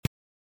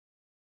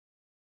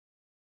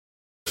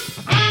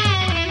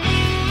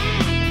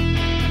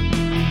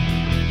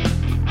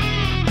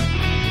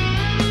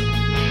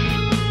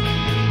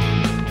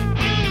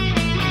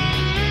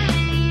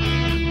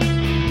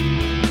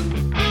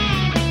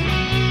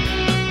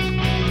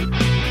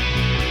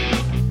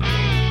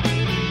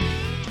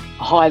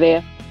Hi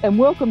there, and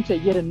welcome to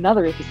yet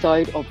another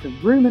episode of the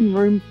Rumen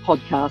Room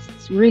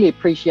podcasts. Really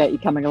appreciate you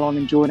coming along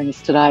and joining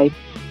us today.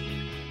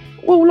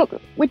 Well,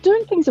 look, we're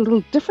doing things a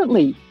little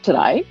differently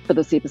today for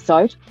this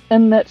episode,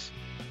 in that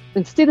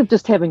instead of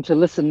just having to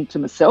listen to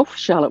myself,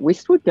 Charlotte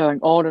Westwood, going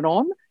on and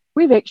on,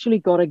 we've actually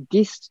got a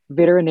guest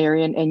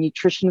veterinarian and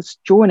nutritionist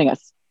joining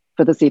us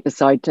for this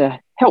episode to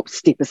help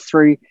step us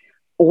through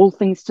all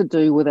things to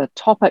do with a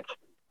topic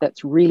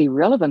that's really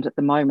relevant at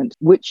the moment,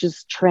 which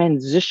is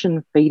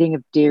transition feeding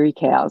of dairy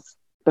cows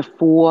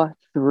before,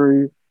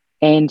 through,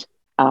 and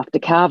after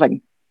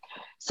calving.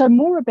 So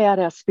more about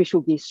our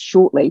special guest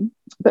shortly.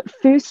 But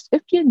first,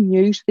 if you're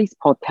new to these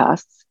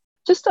podcasts,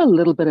 just a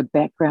little bit of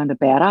background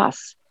about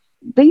us.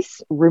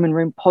 These Rumen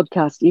Room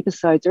podcast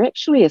episodes are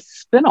actually a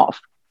spin-off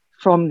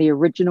from the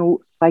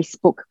original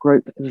Facebook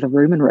group, The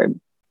Rumen Room.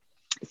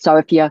 So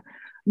if you're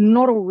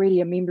not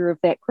already a member of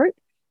that group,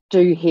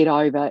 do head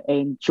over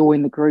and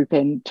join the group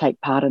and take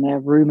part in our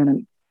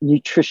ruminant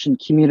nutrition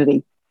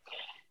community.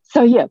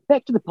 So yeah,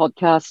 back to the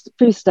podcast.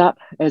 First up,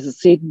 as I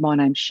said, my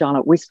name's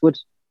Charlotte Westwood.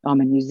 I'm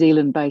a New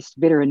Zealand-based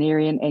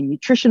veterinarian and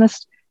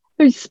nutritionist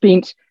who's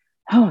spent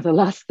the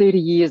last 30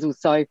 years or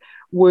so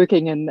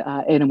working in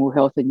animal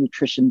health and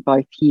nutrition,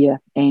 both here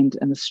and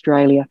in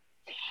Australia.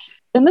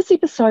 In this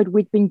episode,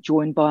 we've been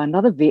joined by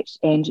another vet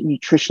and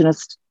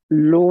nutritionist,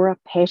 Laura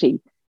Pattie.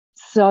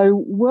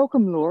 So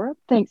welcome, Laura.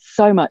 Thanks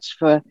so much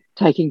for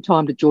taking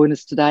time to join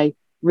us today.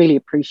 Really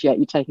appreciate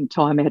you taking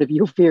time out of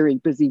your very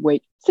busy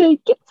week. So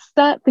get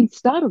things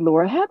started,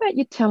 Laura. How about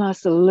you tell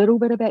us a little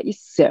bit about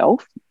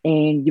yourself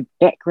and your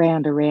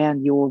background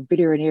around your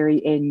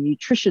veterinary and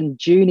nutrition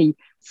journey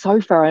so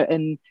far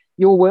in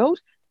your world,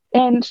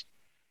 and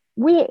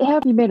how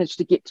have you managed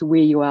to get to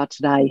where you are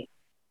today?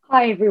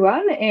 Hi,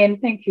 everyone,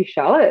 and thank you,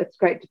 Charlotte. It's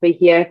great to be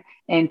here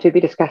and to be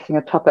discussing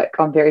a topic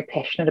I'm very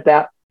passionate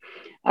about.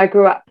 I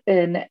grew up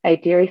in a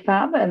dairy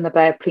farm in the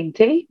Bay of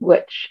Plenty,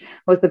 which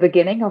was the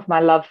beginning of my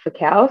love for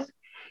cows.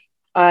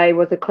 I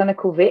was a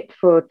clinical vet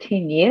for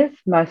 10 years,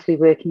 mostly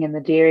working in the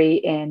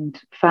dairy and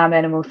farm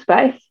animal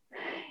space.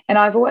 And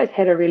I've always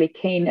had a really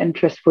keen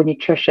interest for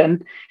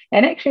nutrition,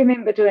 and actually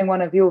remember doing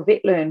one of your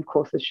Vet Learn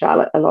courses,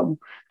 Charlotte, a long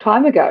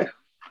time ago.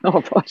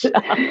 Oh, gosh.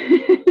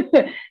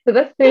 So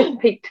this first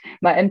piqued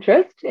my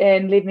interest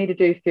and led me to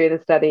do further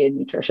study in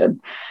nutrition.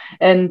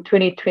 In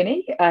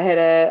 2020, I had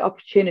an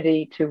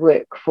opportunity to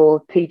work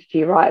for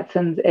PGG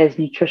Wrightson as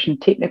nutrition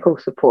technical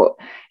support.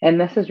 And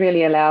this has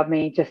really allowed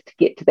me just to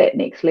get to that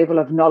next level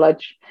of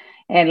knowledge.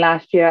 And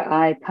last year,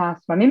 I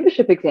passed my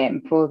membership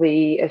exam for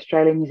the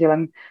Australian New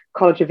Zealand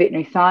College of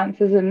Veterinary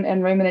Sciences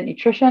in ruminant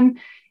nutrition.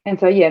 And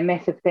so, yeah,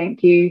 massive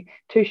thank you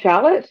to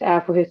Charlotte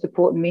for her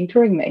support and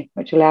mentoring me,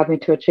 which allowed me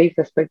to achieve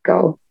this big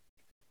goal.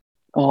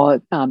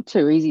 Oh,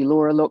 too easy,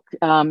 Laura. Look,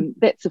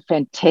 that's a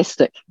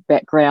fantastic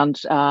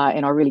background,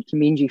 and I really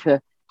commend you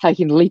for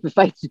taking the leap of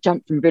faith to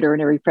jump from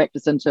veterinary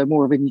practice into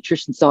more of a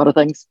nutrition side of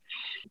things.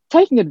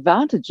 Taking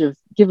advantage of,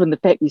 given the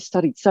fact you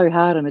studied so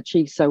hard and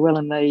achieved so well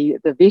in the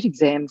vet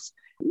exams,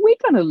 we're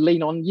going to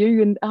lean on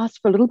you and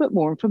ask for a little bit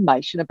more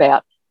information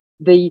about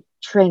the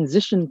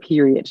transition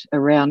period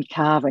around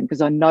calving,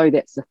 because I know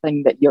that's the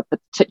thing that you're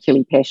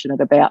particularly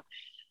passionate about.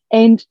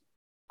 And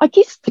I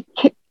guess to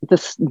kick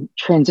this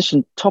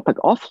transition topic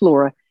off,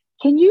 Laura,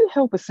 can you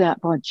help us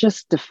out by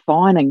just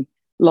defining,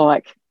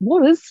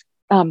 what is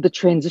the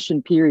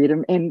transition period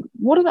and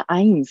what are the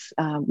aims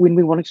when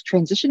we wanted to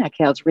transition our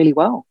cows really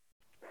well?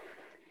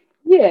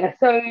 Yeah,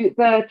 so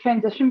the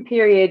transition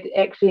period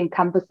actually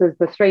encompasses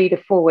the 3 to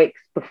 4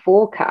 weeks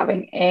before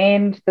calving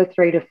and the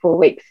 3 to 4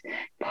 weeks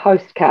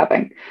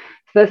post-calving.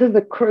 So this is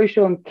the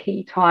crucial and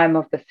key time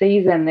of the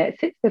season that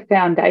sets the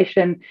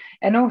foundation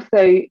and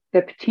also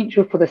the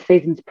potential for the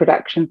season's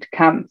production to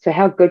come. So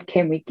how good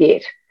can we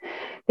get?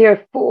 There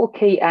are 4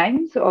 key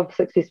aims of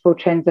successful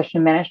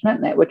transition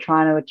management that we're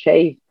trying to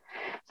achieve.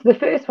 So the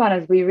first one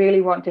is we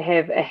really want to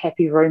have a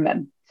happy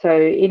rumen. So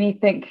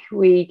anything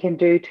we can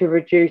do to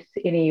reduce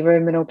any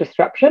ruminal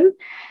disruption.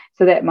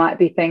 So that might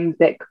be things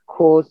that could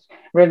cause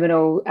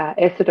ruminal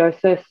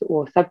acidosis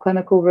or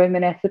subclinical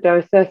rumen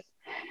acidosis.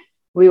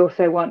 We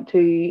also want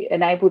to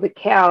enable the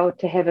cow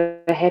to have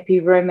a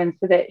happy rumen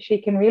so that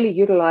she can really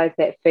utilize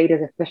that feed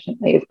as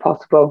efficiently as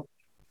possible.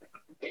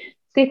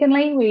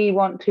 Secondly, we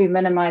want to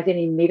minimize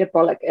any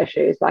metabolic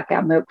issues like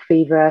our milk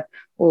fever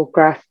or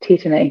grass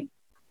tetany.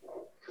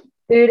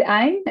 Third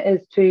aim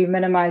is to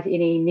minimize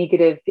any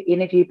negative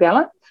energy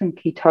balance and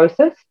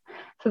ketosis.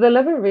 So the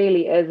liver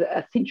really is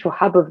a central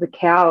hub of the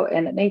cow,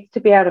 and it needs to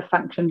be able to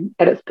function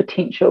at its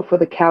potential for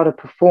the cow to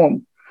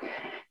perform.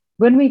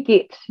 When we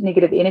get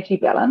negative energy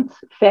balance,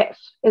 fat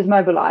is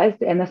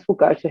mobilized and this will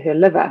go to her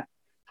liver.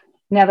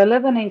 Now the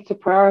liver needs to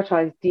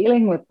prioritize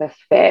dealing with this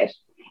fat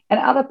and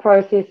other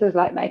processes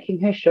like making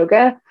her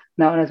sugar,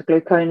 known as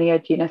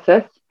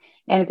gluconeogenesis,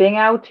 And being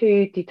able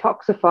to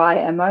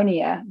detoxify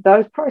ammonia,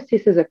 those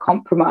processes are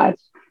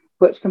compromised,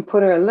 which can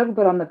put her a little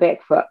bit on the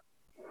back foot.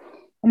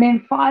 And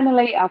then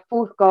finally, our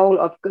fourth goal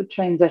of good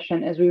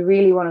transition is we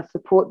really want to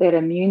support that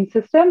immune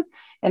system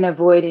and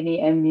avoid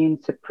any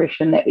immune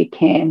suppression that we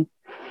can.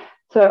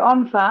 So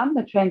on farm,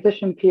 the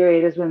transition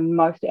period is when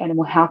most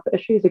animal health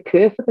issues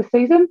occur for the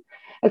season.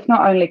 It's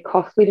not only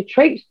costly to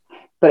treat,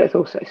 but it's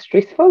also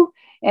stressful,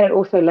 and it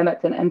also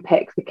limits and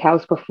impacts the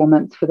cow's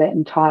performance for that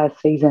entire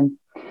season.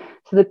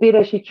 So the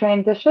better she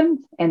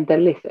transitions and the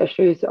less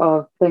issues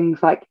of things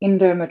like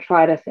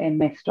endometritis and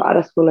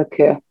mastitis will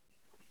occur.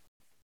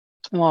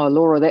 Oh,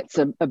 Laura, that's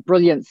a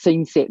brilliant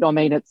scene set. I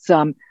mean, it's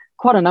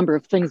quite a number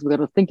of things we've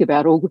got to think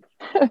about all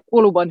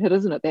in one hit,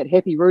 isn't it? That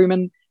happy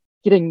rumen,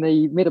 getting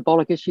the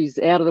metabolic issues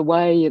out of the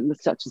way,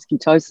 such as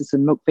ketosis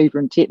and milk fever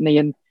and tetany.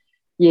 And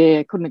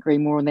yeah, couldn't agree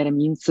more on that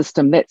immune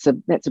system. That's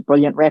a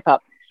brilliant wrap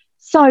up.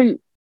 So,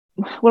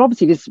 well,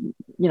 obviously there's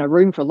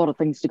room for a lot of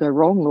things to go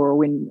wrong, Laura,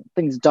 when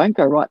things don't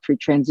go right through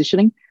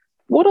transitioning.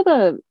 What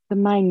are the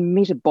main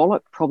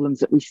metabolic problems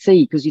that we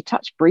see? Because you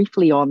touched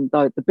briefly on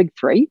the big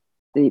three,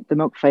 the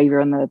milk fever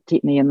and the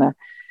tetany and the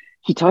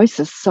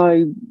ketosis.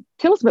 So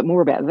tell us a bit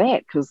more about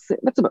that, because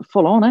that's a bit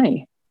full on,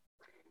 eh?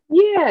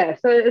 Yeah,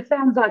 so it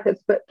sounds like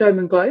it's a bit doom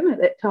and gloom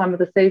at that time of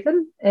the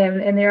season,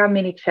 and there are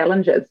many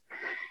challenges.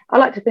 I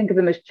like to think of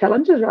them as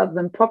challenges rather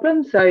than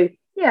problems. So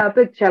yeah, our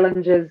big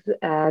challenges,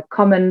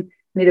 common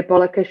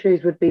metabolic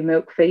issues would be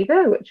milk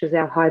fever, which is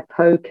our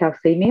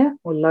hypocalcemia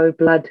or low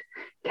blood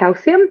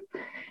calcium.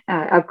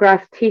 Our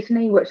grass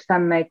tetany, which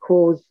some may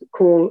call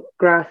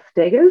grass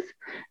staggers.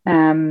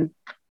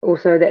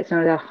 Also, that's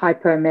known as our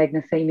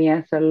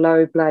hypomagnesemia, so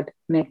low blood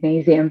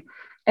magnesium.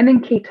 And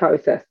then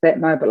ketosis, that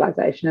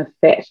mobilization of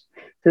fat,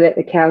 so that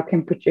the cow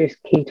can produce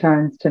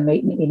ketones to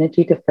meet an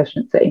energy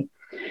deficiency.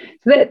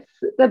 So that's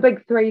the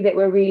big three that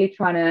we're really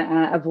trying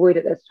to avoid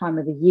at this time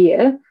of the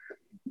year.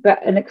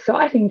 But an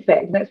exciting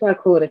fact, and that's why I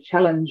call it a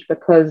challenge,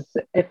 because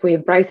if we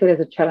embrace it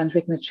as a challenge,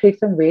 we can achieve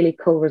some really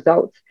cool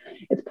results.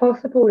 It's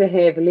possible to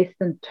have less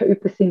than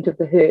 2% of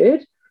the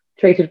herd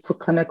treated for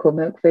clinical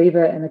milk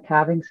fever in the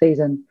calving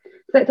season.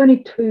 So that's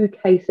only 2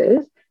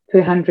 cases per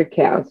 100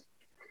 cows.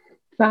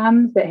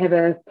 Farms that have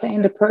a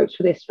planned approach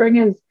for their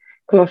stringers,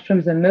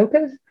 colostrums and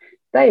milkers,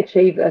 they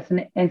achieve this,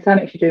 and some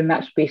actually do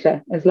much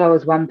better, as low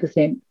as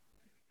 1%.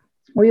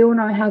 We all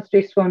know how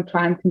stressful and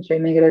time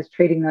consuming it is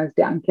treating those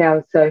down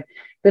cows. So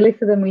the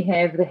less of them we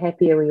have, the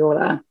happier we all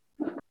are.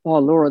 Oh,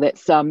 Laura,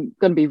 that's going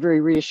to be very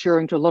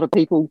reassuring to a lot of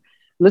people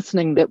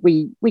listening, that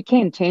we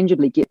can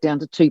tangibly get down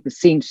to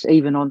 2%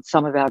 even on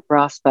some of our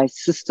grass-based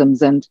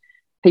systems. And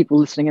people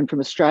listening in from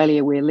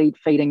Australia, where lead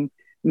feeding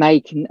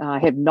may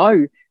have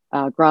no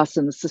grass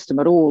in the system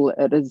at all,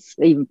 it is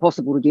even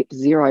possible to get to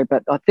 0.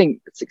 But I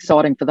think it's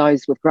exciting for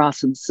those with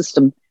grass in the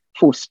system,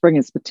 for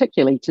springers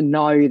particularly, to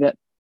know that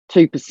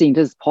 2%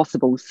 is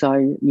possible.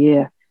 So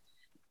yeah,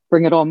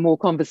 bring it on, more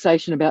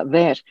conversation about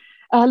that.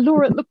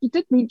 Laura, look, you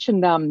did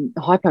mention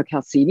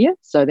hypocalcemia,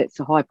 so that's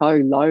a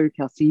low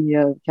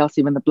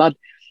calcium in the blood,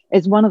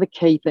 as one of the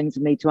key things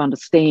we need to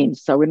understand.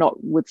 So we're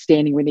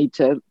notwithstanding, we need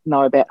to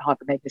know about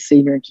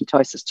hypomagnesemia and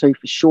ketosis too,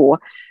 for sure.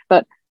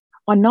 But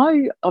I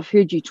know I've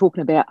heard you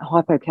talking about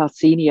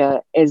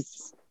hypocalcemia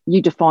as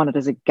you define it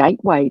as a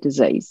gateway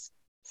disease.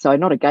 So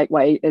not a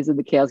gateway as in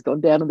the cow's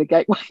gone down in the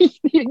gateway,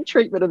 the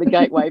treatment of the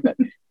gateway, but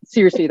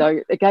seriously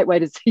though, a gateway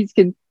disease.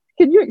 Can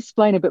you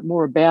explain a bit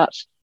more about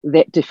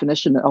that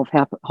definition of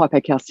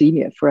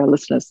hypocalcemia for our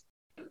listeners?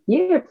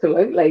 Yeah,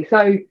 absolutely.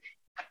 So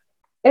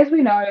as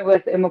we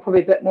know and we're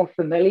probably a bit more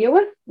familiar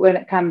with when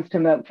it comes to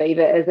milk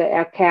fever, is that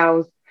our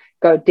cows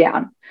go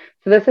down.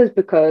 So this is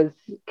because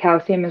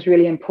calcium is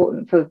really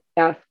important for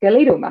our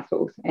skeletal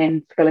muscles,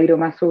 and skeletal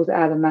muscles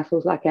are the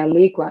muscles like our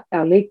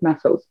leg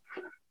muscles.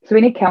 So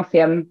we need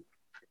calcium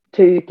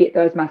to get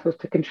those muscles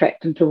to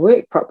contract and to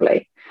work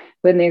properly.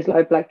 When there's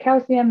low blood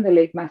calcium, the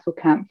leg muscle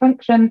can't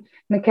function,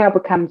 and the cow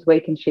becomes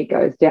weak and she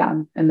goes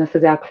down. And this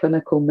is our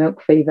clinical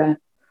milk fever.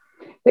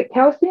 But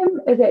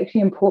calcium is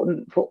actually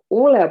important for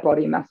all our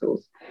body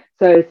muscles.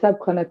 So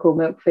subclinical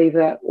milk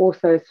fever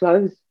also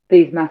slows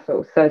these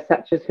muscles, so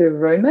such as her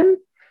rumen.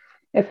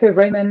 If her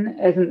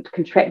rumen isn't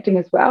contracting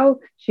as well,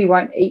 she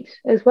won't eat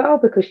as well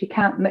because she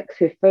can't mix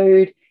her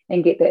food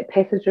and get that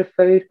passage of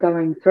food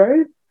going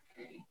through.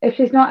 If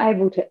she's not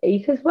able to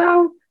eat as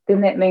well,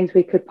 then that means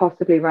we could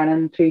possibly run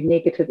into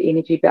negative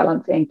energy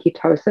balance, and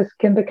ketosis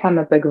can become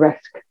a big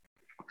risk.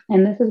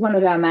 And this is one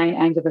of our main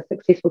aims of a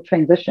successful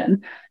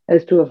transition,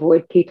 is to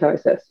avoid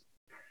ketosis.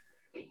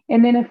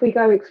 And then if we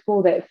go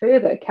explore that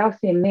further,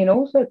 calcium then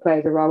also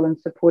plays a role in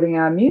supporting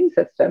our immune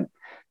system.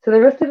 So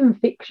the risk of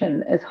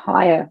infection is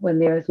higher when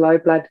there is low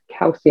blood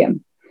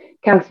calcium.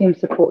 Calcium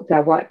supports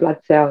our white blood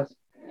cells.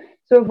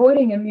 So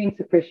avoiding immune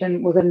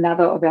suppression was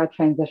another of our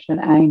transition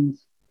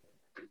aims.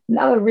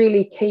 Another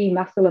really key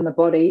muscle in the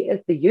body is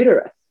the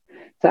uterus.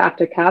 So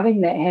after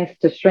calving, that has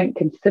to shrink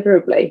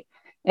considerably.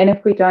 And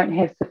if we don't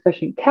have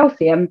sufficient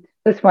calcium,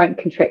 this won't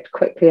contract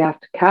quickly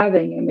after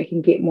calving, and we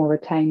can get more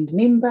retained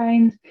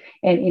membranes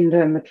and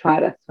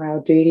endometritis, for our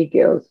dirty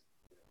girls.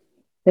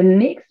 The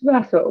next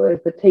muscle is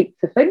the teat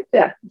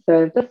sphincter.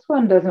 So if this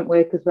one doesn't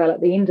work as well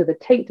at the end of the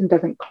teat and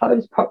doesn't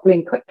close properly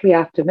and quickly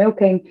after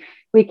milking,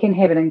 we can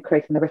have an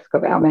increase in the risk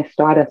of our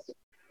mastitis.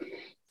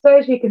 So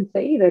as you can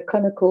see, the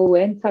clinical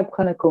and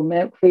subclinical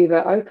milk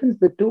fever opens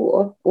the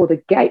door, or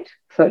the gate,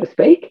 so to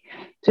speak,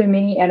 to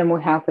many animal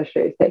health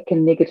issues that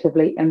can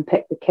negatively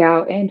impact the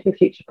cow and her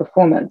future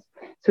performance.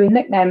 So we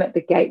nickname it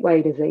the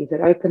gateway disease.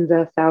 It opens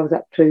ourselves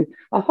up to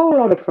a whole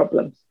lot of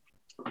problems.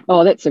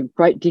 Oh, that's a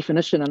great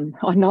definition. And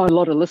I know a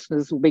lot of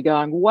listeners will be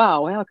going,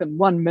 wow, how can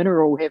one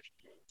mineral have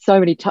so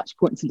many touch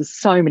points into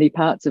so many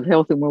parts of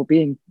health and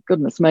well-being?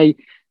 Goodness me.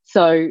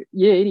 So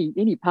yeah,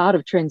 any part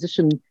of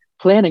transition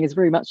planning is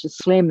very much to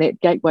slam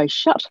that gateway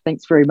shut.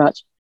 Thanks very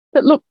much.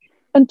 But look,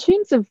 in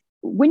terms of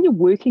when you're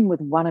working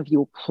with one of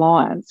your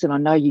clients, and I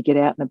know you get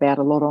out and about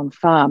a lot on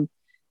farm,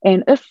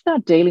 and if they're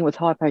dealing with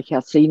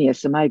hypocalcemia,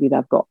 so maybe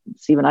they've got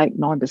 7, 8,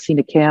 9%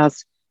 of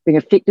cows being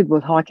affected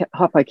with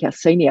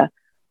hypocalcemia,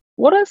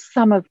 what are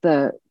some of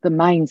the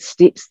main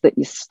steps that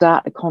you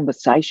start a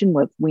conversation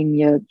with when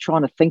you're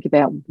trying to think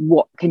about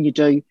what can you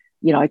do,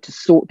 to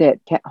sort that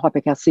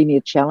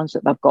hypocalcemia challenge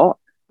that they've got?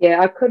 Yeah,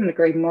 I couldn't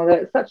agree more.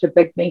 It's such a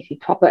big, meaty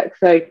topic.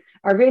 So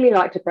I really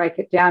like to break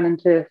it down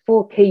into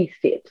 4 key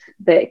steps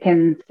that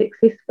can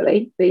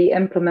successfully be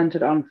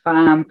implemented on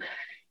farm.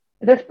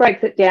 This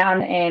breaks it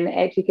down and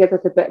actually gives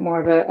us a bit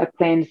more of a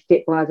planned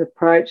stepwise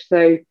approach.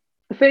 So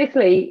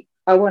firstly,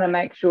 I want to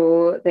make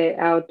sure that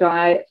our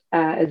diet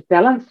is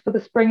balanced for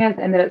the springers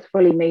and that it's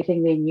fully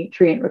meeting their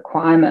nutrient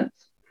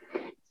requirements.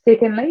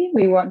 Secondly,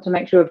 we want to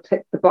make sure we've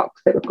ticked the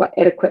box that we've got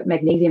adequate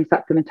magnesium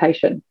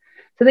supplementation.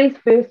 So these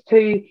first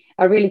 2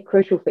 are really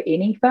crucial for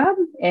any farm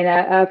and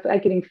are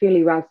getting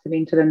fairly well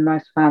cemented in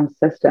most farm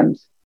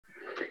systems.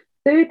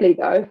 Thirdly,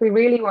 though, if we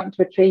really want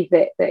to achieve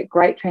that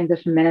great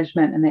transition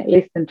management and that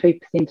less than 2%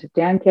 of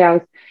down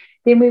cows,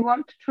 then we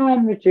want to try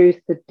and reduce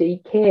the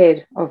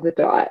DCAD of the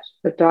diet,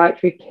 the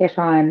dietary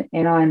cation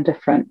anion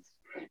difference.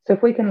 So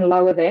if we can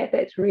lower that,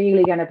 that's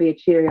really going to be a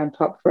cherry on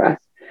top for us.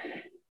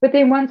 But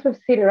then once we've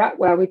set her up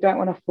well, we don't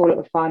want to fall at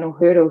the final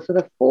hurdle. So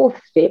the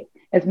 4th step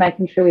is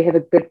making sure we have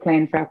a good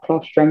plan for our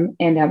colostrum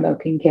and our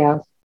milking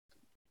cows.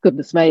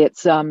 Goodness me,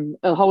 it's a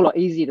whole lot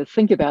easier to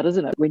think about,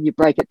 isn't it, when you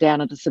break it down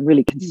into some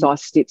really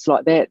concise steps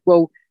like that?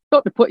 Well,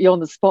 not to put you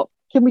on the spot,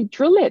 can we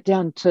drill that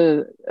down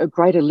to a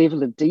greater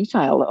level of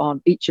detail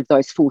on each of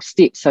those 4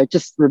 steps? So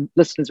just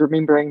listeners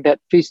remembering that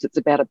first it's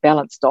about a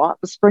balanced diet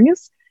for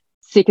springers.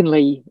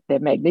 Secondly,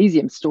 that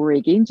magnesium story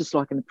again, just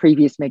like in the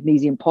previous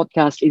magnesium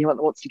podcast, anyone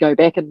that wants to go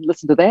back and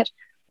listen to that.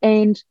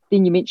 And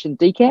then you mentioned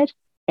DCAD,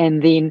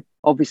 and then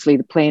obviously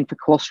the plan for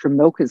colostrum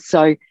milkers.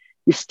 So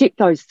you step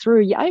those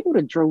through, you're able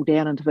to drill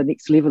down into the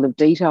next level of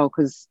detail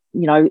because,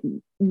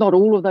 not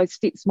all of those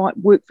steps might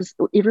work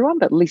for everyone,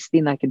 but at least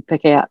then they can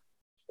pick out,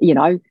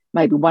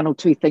 maybe 1 or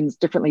 2 things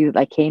differently that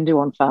they can do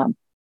on farm.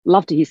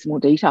 Love to hear some more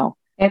detail.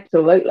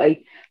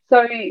 Absolutely.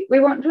 So we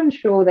want to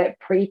ensure that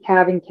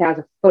pre-calving cows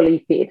are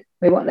fully fed.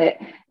 We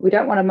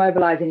don't want to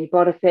mobilise any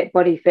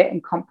body fat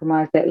and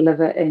compromise that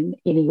liver in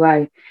any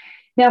way.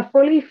 Now,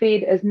 fully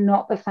fed is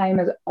not the same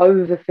as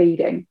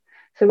overfeeding.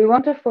 So we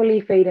want to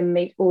fully feed and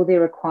meet all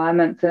their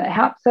requirements, and it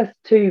helps us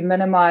to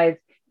minimise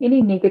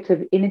any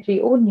negative energy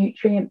or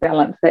nutrient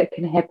balance that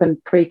can happen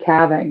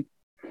pre-calving.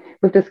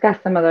 We've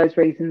discussed some of those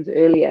reasons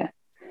earlier.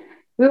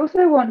 We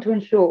also want to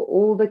ensure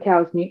all the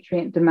cow's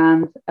nutrient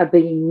demands are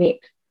being met.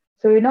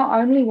 So we not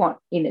only want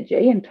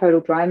energy and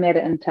total dry matter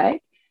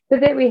intake,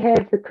 but that we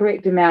have the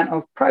correct amount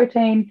of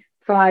protein,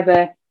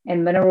 fibre,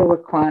 and mineral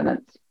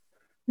requirements.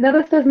 Now,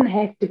 this doesn't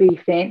have to be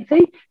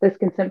fancy. This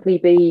can simply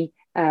be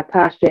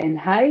pasture and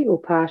hay or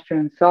pasture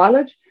and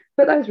silage,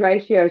 but those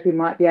ratios we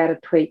might be able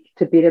to tweak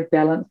to better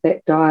balance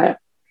that diet.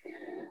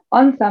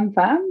 On some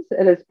farms,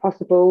 it is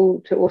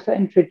possible to also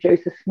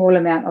introduce a small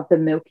amount of the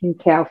milking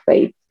cow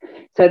feed.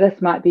 So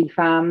this might be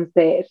farms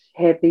that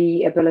have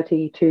the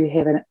ability to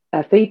have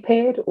a feed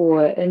pad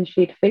or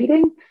in-shed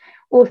feeding,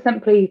 or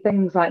simply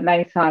things like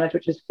maize silage,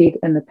 which is fed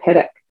in the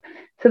paddock.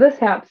 So this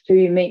helps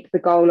to meet the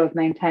goal of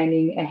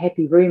maintaining a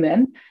happy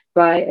rumen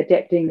by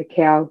adapting the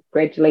cow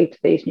gradually to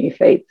these new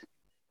feeds.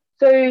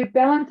 So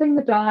balancing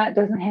the diet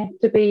doesn't have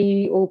to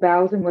be all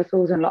bells and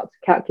whistles and lots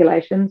of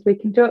calculations. We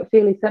can do it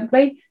fairly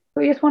simply.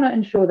 We just want to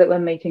ensure that we're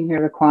meeting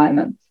her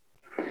requirements.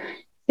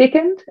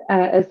 Second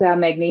is our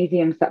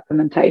magnesium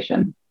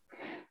supplementation.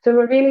 So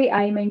we're really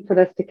aiming for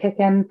this to kick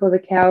in for the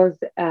cows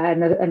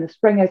and the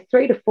springers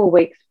 3 to 4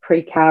 weeks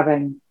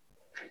pre-calving.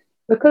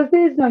 Because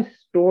there's no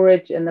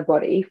storage in the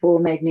body for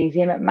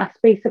magnesium, it must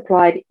be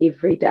supplied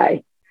every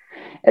day.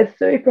 It's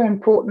super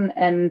important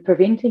in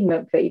preventing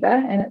milk fever,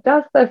 and it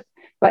does this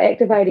by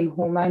activating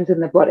hormones in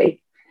the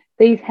body.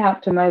 These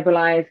help to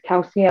mobilise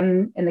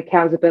calcium in the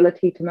cow's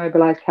ability to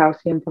mobilise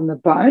calcium from the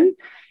bone,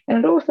 and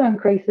it also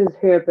increases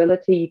her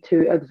ability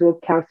to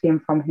absorb calcium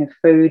from her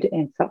food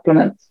and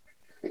supplements.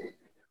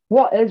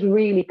 What is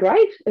really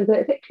great is that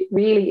it's actually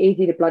really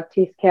easy to blood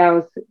test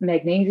cows'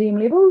 magnesium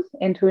levels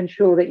and to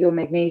ensure that your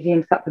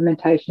magnesium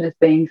supplementation is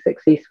being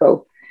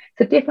successful.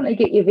 So definitely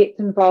get your vets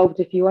involved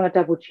if you want to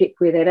double check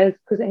where that is,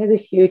 because it has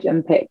a huge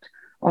impact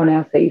on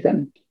our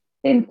season.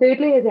 Then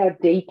thirdly is our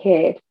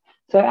decad.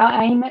 So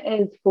our aim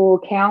is for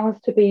cows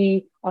to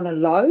be on a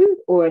low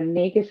or a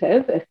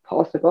negative if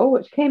possible,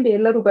 which can be a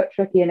little bit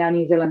tricky in our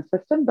New Zealand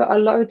system, but a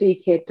low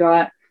decad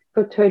diet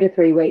for 2 to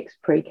 3 weeks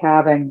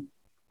pre-calving.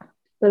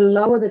 The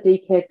lower the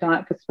decad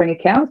diet for Springer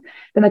cows,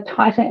 then the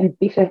tighter and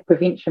better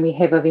prevention we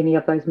have of any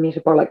of those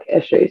metabolic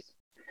issues.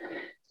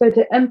 So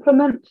to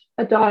implement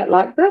a diet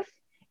like this,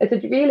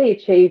 it's really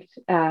achieved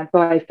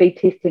by feed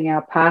testing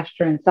our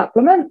pasture and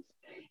supplements,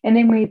 and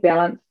then we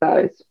balance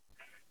those.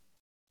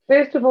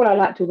 First of all, I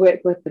like to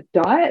work with the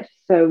diet,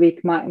 so we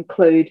might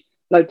include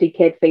low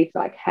decad feeds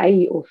like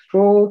hay or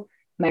straw,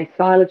 maize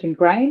silage and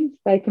grains.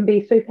 They can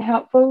be super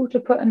helpful to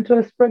put into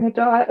a Springer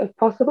diet if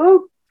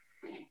possible.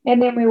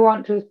 And then we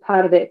want to, as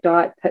part of that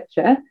diet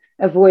picture,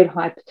 avoid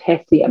high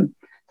potassium.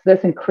 So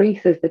this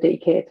increases the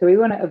decad. So we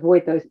want to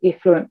avoid those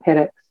effluent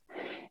paddocks.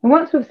 And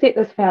once we've set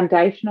this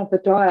foundation of the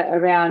diet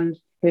around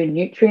her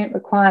nutrient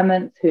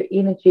requirements, her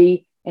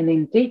energy, and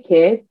then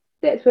decad,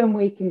 that's when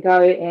we can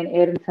go and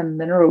add in some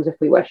minerals if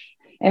we wish.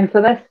 And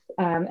for this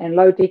and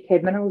low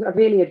decad minerals, I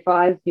really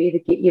advise you either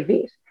get your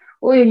vet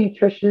or your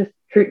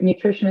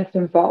nutritionist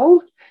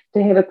involved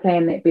to have a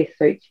plan that best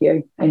suits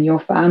you and your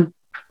farm.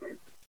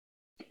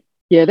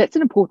 Yeah, that's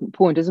an important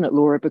point, isn't it,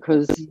 Laura?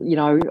 Because, you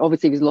know,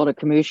 obviously there's a lot of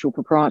commercial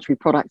proprietary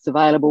products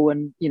available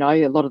and, you know,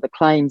 a lot of the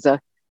claims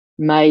are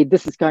made,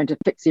 this is going to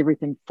fix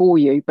everything for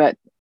you. But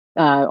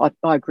I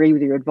agree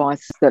with your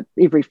advice that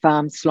every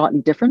farm's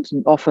slightly different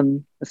and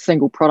often a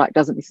single product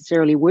doesn't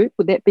necessarily work.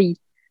 Would that be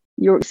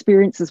your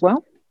experience as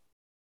well?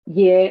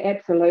 Yeah,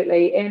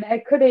 absolutely. And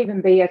it could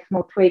even be a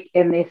small tweak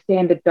in their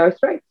standard dose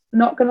rates.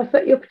 Not going to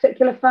fit your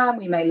particular farm.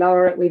 We may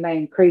lower it, we may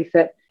increase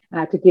it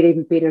to get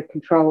even better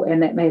control.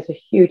 And that has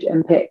a huge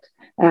impact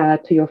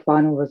to your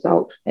final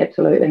result.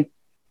 Absolutely.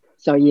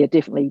 So, yeah,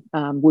 definitely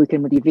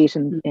working with your vet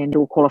and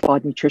or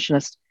qualified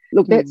nutritionist.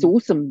 Look, that's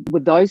awesome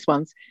with those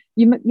ones.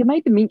 You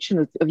made the mention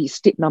of your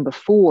step number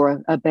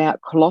 4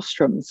 about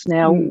colostrums.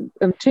 Now,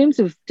 in terms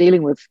of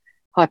dealing with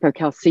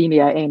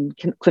hypocalcemia and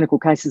clinical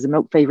cases of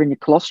milk fever in your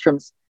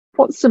colostrums,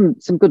 what's some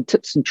good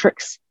tips and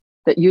tricks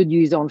that you'd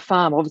use on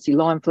farm? Obviously,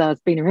 lime flour's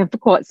been around for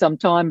quite some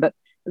time, but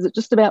is it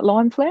just about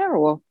lime flour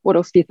or what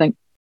else do you think?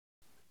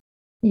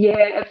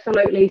 Yeah,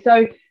 absolutely.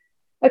 So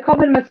a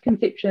common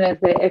misconception is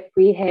that if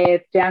we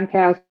have down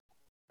cows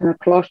and the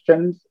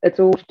colostrums, it's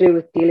all to do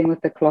with dealing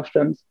with the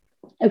colostrums.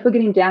 If we're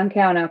getting down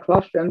cow in our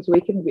colostrums,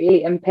 we can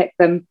really impact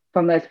them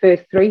from those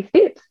first 3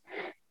 steps.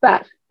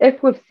 But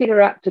if we've set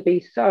her up to be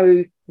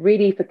so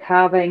ready for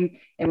calving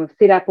and we've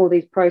set up all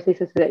these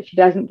processes so that she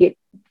doesn't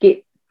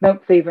get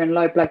milk fever and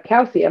low blood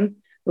calcium,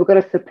 we've got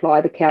to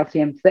supply the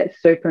calcium. So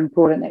that's super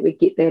important that we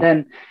get that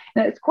in.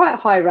 And it's quite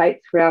high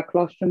rates for our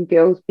colostrum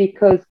girls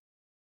because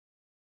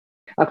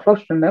our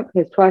colostrum milk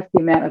has twice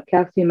the amount of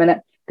calcium in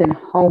it than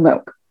whole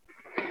milk.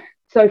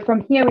 So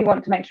from here, we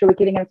want to make sure we're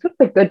getting in sort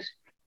of a good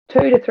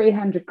 200 to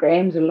 300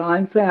 grams of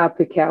lime flour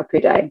per cow per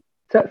day.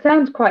 So it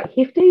sounds quite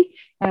hefty,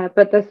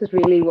 but this is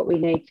really what we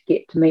need to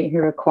get to meet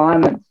her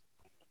requirements.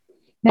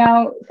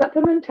 Now,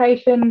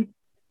 supplementation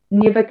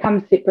never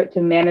comes separate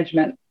to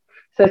management.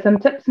 So some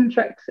tips and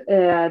tricks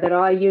that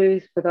I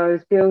use for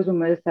those girls when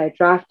we're, say,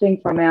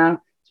 drafting from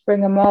our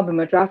Springer mob and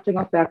we're drafting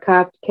off our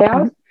calved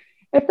cows,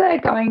 if they're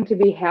going to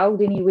be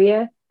held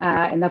anywhere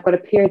and they've got a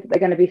period that they're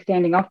going to be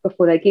standing off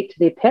before they get to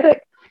their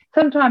paddock,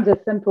 sometimes a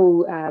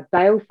simple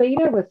bale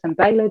feeder with some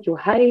baleage or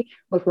hay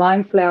with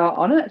lime flour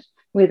on it,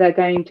 where they're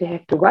going to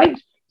have to wait.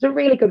 It's a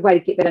really good way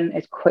to get that in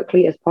as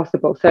quickly as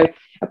possible. So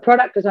a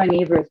product is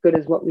only ever as good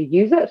as what we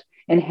use it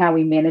and how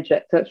we manage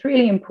it. So it's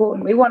really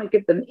important. We want to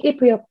give them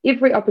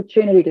every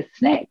opportunity to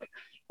snack.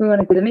 We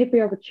want to give them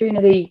every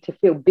opportunity to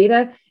feel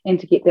better and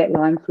to get that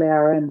lime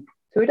flour in.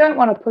 So we don't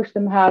want to push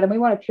them hard and we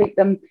want to treat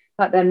them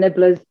like they're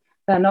nibblers.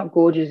 They're not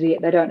gorgeous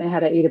yet. They don't know how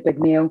to eat a big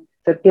meal.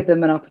 So give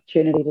them an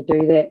opportunity to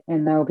do that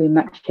and they'll be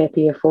much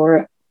happier for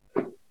it.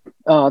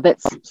 Oh,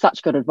 that's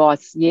such good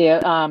advice.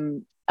 Yeah.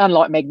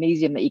 Unlike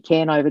magnesium that you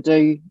can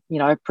overdo, you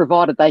know,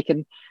 provided they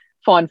can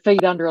find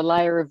feed under a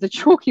layer of the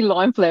chalky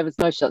lime flour. There's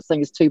no such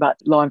thing as too much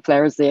lime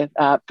flour, is there,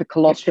 for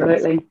colostrum?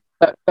 Absolutely.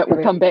 But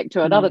we'll come back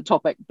to another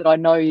topic that I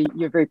know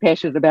you're very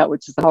passionate about,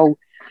 which is the whole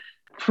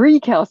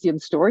pre-calcium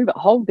story, but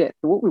hold that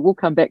thought. We will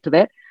come back to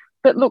that.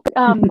 But look,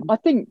 I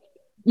think,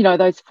 you know,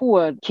 those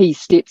 4 key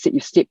steps that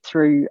you've stepped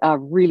through are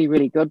really,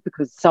 really good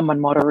because someone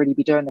might already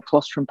be doing the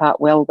colostrum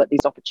part well, but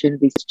there's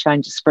opportunities to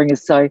change the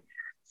springers. So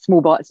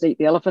small bites to eat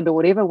the elephant or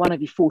whatever, one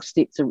of your 4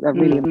 steps are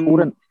really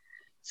important.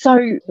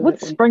 So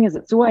with springers,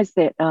 it's always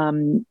that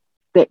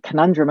that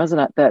conundrum, isn't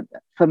it, that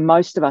for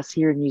most of us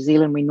here in New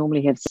Zealand, we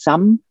normally have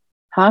some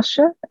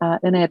pasture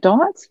in our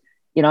diets,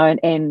 you know,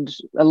 and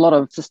a lot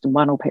of System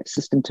 1 or perhaps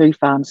System 2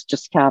 farms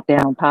just carve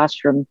down on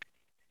pasture and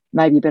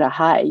maybe a bit of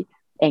hay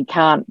and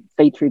can't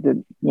feed through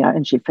the, you know,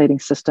 in-shed feeding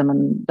system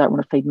and don't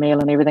want to feed meal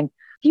and everything.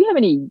 Do you have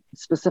any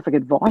specific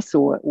advice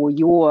or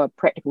your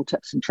practical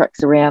tips and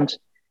tricks around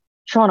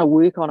trying to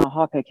work on a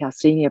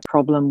hypocalcemia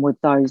problem with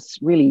those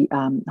really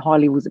high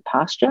levels of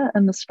pasture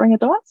in the Springer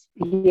diets?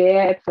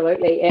 Yeah,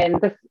 absolutely.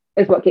 And this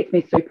is what gets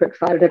me super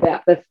excited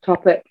about this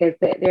topic, is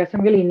that there are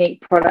some really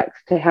neat products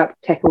to help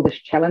tackle this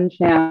challenge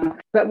now.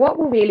 But what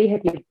will really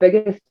have your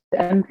biggest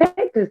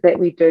impact is that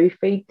we do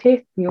feed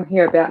test. You'll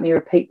hear about me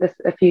repeat this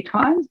a few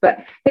times, but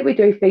that we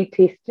do feed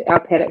test our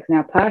paddocks and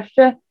our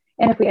pasture.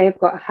 And if we have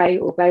got hay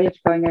or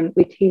silage going in,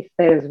 we test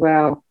that as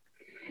well.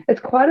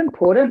 It's quite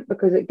important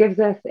because it gives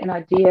us an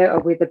idea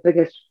of where the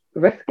biggest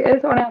risk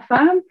is on our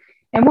farm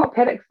and what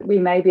paddocks we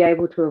may be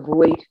able to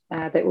avoid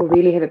that will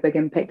really have a big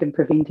impact in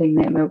preventing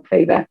that milk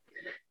fever.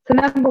 So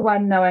number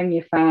one, knowing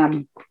your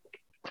farm.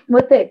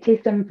 With that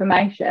test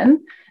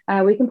information,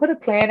 we can put a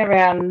plan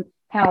around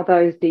how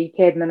those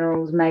DCAD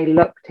minerals may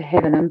look to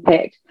have an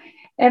impact.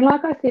 And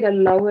like I said, a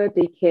lower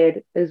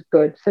DCAD is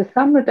good. So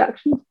some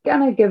reduction is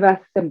going to give us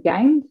some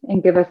gains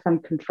and give us some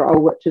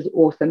control, which is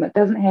awesome. It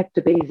doesn't have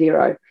to be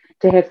zero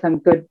to have some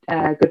good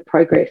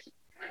progress.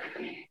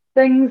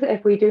 Things,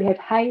 if we do have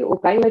hay or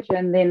silage,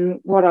 and then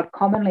what I've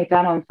commonly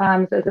done on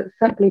farms is it's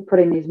simply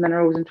putting these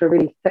minerals into a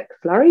really thick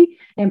slurry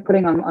and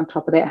putting them on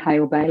top of that hay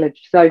or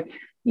silage. So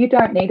you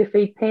don't need a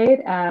feed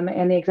pad,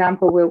 and the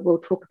example we'll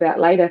talk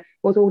about later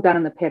was all done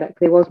in the paddock.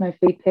 There was no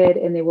feed pad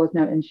and there was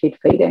no in-shed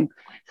feeding.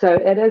 So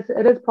it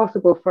is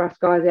possible for us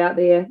guys out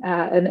there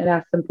in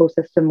our simple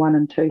system 1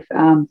 and 2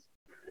 farms.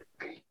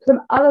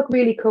 Some other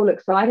really cool,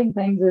 exciting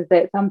things is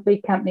that some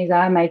feed companies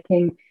are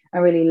making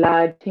a really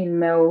large 10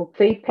 mil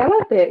feed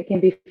pellet that can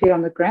be fed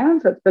on the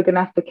ground. So it's big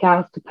enough for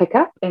cows to pick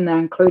up, and they're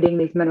including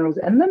these minerals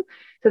in them.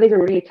 So these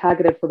are really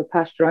targeted for the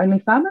pasture-only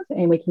farmers,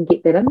 and we can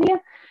get that in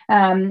there.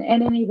 And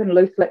then even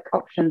loose lick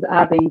options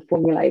are being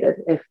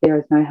formulated if there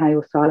is no hay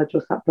or silage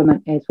or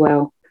supplement as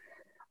well.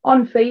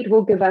 On feed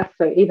will give us,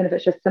 so even if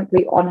it's just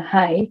simply on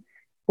hay,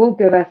 will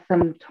give us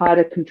some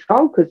tighter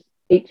control because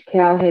each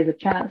cow has a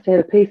chance to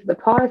have a piece of the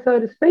pie, so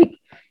to speak.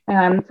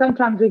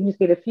 Sometimes we can just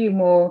get a few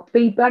more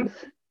feed bugs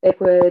if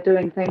we're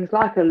doing things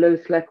like a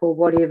loose lick or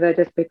whatever,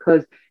 just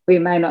because we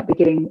may not be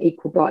getting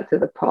equal bites of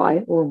the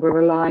pie, or we're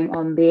relying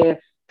on their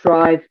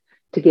drive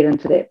to get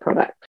into that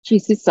product.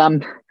 Geez, this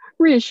is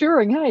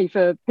reassuring, hey,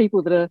 for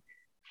people that are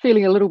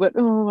feeling a little bit,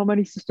 oh, I'm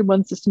only system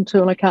 1, system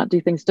 2, and I can't do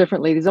things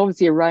differently. There's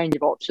obviously a range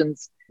of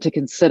options to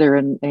consider,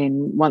 and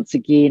once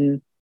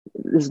again,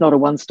 there's not a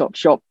one-stop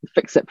shop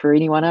fix it for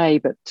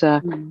anyone, but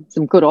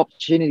some good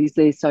opportunities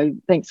there. So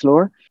thanks,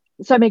 Laura.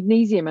 So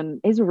magnesium, and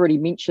as we've already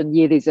mentioned,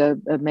 there's a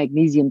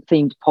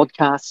magnesium-themed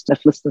podcast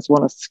if listeners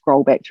want to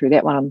scroll back through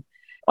that one.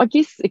 I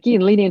guess,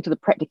 again, leaning into the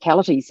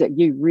practicalities that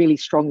you really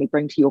strongly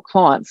bring to your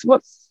clients,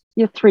 what's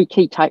your 3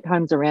 key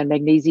take-homes around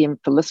magnesium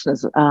for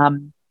listeners,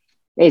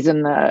 as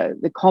in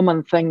the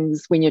common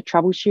things when you're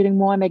troubleshooting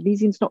why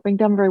magnesium's not being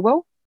done very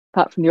well,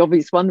 apart from the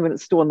obvious one when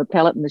it's stored on the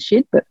pallet in the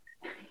shed, but...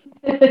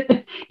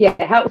 Yeah,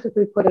 it helps if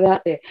we put it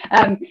out there.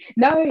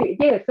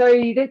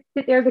 So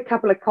there's a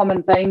couple of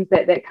common themes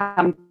that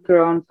come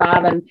through on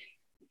farm, and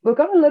we've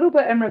got a little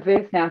bit in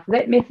reverse now. So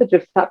that message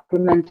of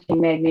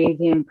supplementing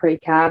magnesium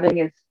pre-calving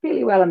is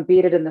fairly well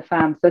embedded in the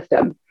farm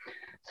system.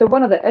 So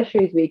one of the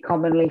issues we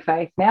commonly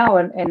face now,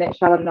 and that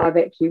Charlotte and I have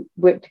actually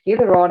worked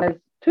together on, is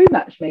too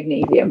much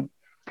magnesium.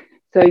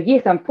 So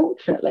yes,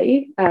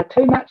 unfortunately,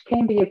 too much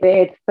can be a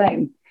bad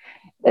thing.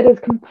 It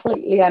is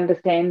completely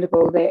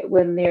understandable that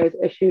when there is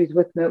issues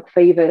with milk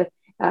fever,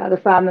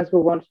 the farmers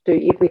will want to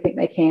do everything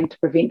they can to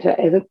prevent it,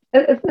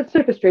 as it's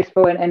super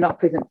stressful and not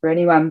pleasant for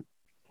anyone.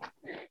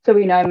 So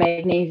we know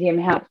magnesium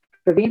helps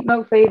prevent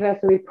milk fever,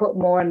 so we put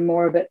more and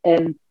more of it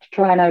in to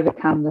try and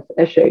overcome this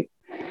issue.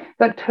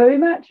 But too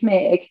much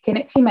mag can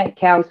actually make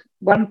cows,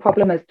 one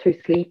problem is too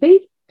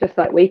sleepy, just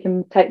like we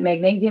can take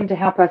magnesium to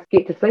help us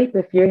get to sleep.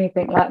 If you're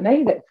anything like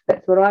me,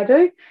 that's what I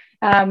do.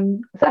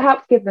 So it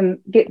helps get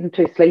them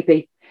too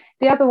sleepy.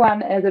 The other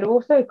one is it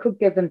also could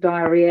give them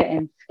diarrhea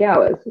and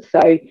scours.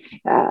 So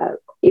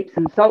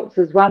Epsom salts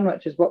is one,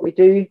 which is what we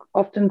do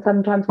often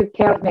sometimes with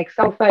cows. Mag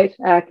sulfate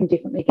can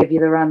definitely give you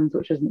the runs,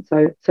 which isn't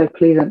so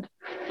pleasant.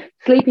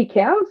 Sleepy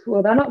cows,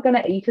 well, they're not going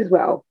to eat as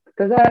well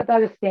because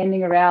they're just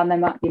standing around, they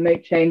might be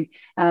mooching,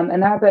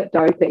 and they're a bit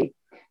dopey.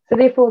 So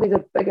therefore, there's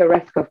a bigger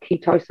risk of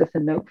ketosis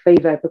and milk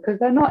fever because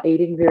they're not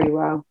eating very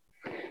well.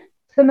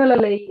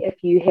 Similarly,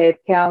 if you have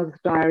cows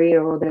with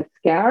diarrhea or they're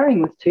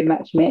scouring with too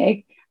much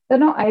mag, they're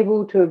not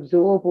able to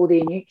absorb all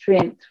their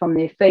nutrients from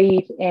their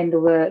feed and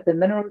all the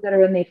minerals that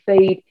are in their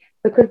feed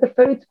because the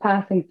food's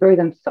passing through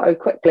them so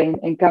quickly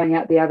and going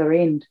out the other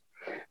end.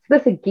 So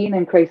this again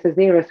increases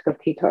their risk of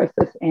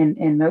ketosis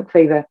and milk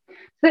fever.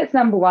 So that's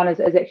number one, is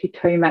actually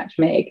too much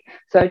mag.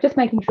 So just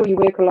making sure you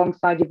work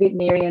alongside your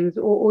veterinarians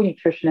or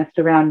nutritionists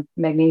around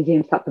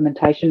magnesium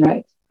supplementation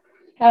rates.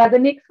 The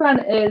next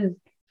one is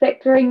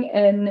factoring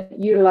in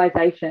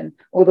utilisation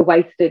or the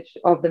wastage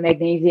of the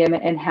magnesium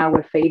and how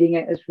we're feeding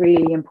it is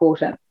really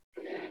important.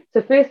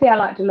 So firstly, I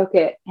like to look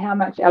at how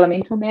much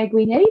elemental mag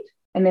we need,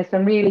 and there's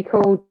some really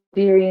cool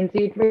Dairy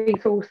NZ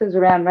resources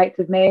around rates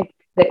of mag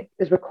that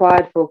is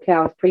required for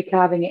cows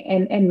pre-calving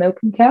and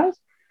milking cows.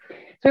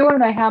 So we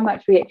want to know how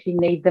much we actually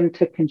need them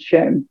to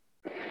consume.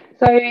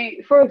 So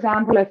for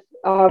example, if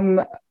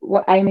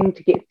we're aiming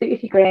to get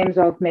 30 grams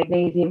of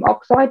magnesium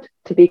oxide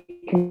to be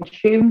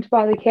consumed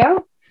by the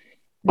cow,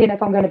 Then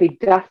if I'm going to be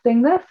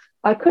dusting this,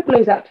 I could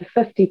lose up to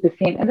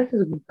 50%, and this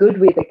is good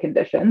weather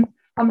conditions.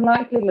 I'm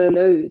likely to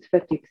lose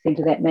 50%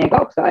 of that mag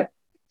oxide.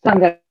 So I'm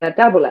going to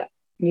double it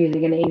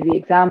using an easy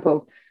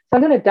example. So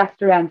I'm going to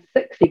dust around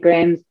 60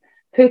 grams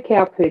per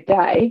cow per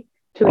day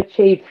to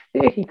achieve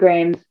 30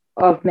 grams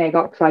of mag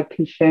oxide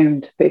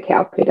consumed per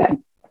cow per day.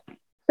 So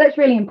that's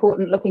really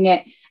important, looking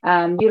at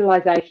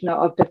utilisation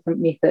of different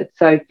methods.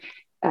 So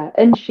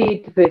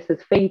in-shed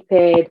versus feed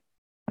pad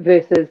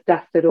versus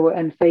dusted or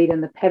in feed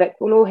in the paddock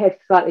will all have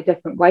slightly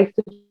different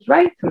wastage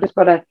rates. We've just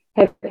got to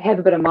have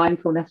a bit of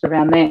mindfulness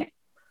around that.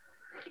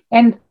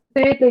 And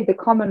thirdly, the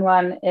common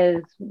one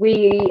is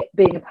we,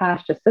 being a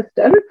pasture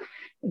system,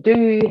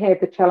 do have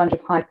the challenge of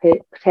high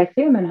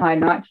potassium and high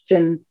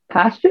nitrogen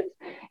pastures,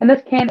 and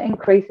this can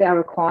increase our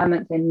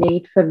requirements and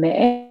need for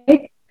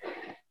mag.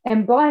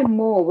 And by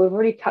more, we've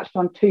already touched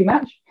on too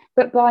much,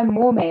 but by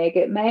more mag,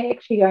 it may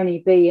actually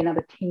only be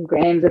another 10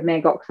 grams of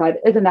mag oxide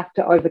is enough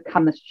to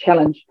overcome this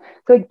challenge.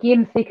 So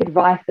again, seek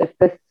advice if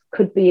this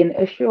could be an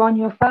issue on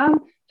your farm,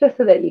 just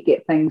so that you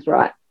get things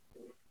right.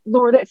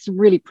 Laura, that's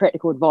really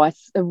practical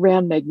advice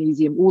around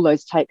magnesium. All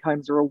those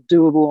take-homes are all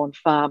doable on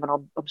farm, and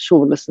I'm sure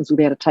the listeners will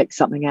be able to take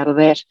something out of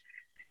that.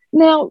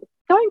 Now,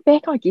 going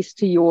back, I guess,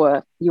 to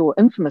your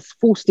infamous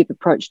 4-step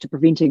approach to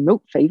preventing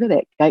milk fever,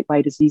 that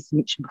gateway disease you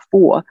mentioned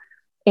before,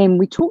 and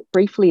we talked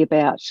briefly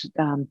about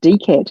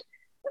DCAD.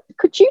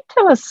 Could you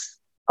tell us,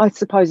 I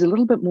suppose, a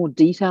little bit more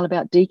detail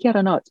about DCAD?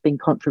 I know it's been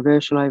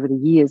controversial over the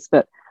years,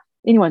 but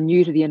anyone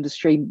new to the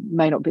industry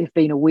may not have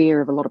been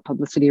aware of a lot of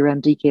publicity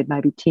around DCAD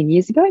maybe 10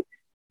 years ago.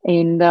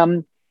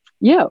 And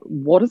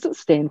what does it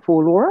stand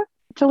for, Laura?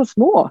 Tell us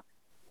more.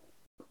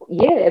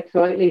 Yeah,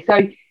 absolutely.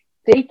 So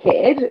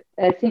DCAD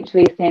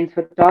essentially stands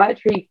for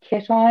dietary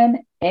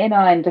cation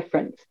anion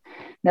difference.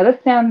 Now,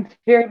 this sounds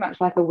very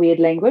much like a weird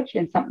language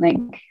and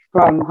something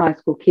from high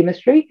school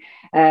chemistry.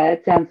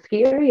 It sounds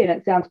scary and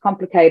it sounds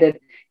complicated,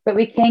 but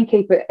we can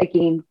keep it,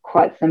 again,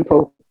 quite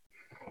simple.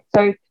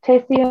 So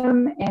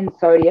potassium and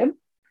sodium,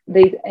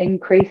 these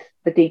increase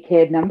the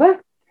DCAD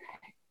number,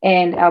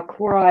 and our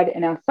chloride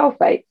and our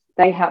sulfates,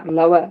 they help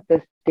lower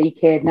this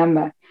DCAD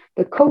number.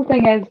 The cool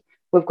thing is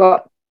we've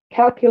got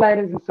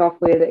calculators and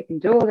software that can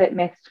do all that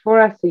maths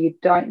for us, so you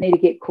don't need to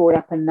get caught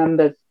up in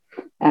numbers.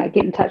 Get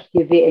in touch with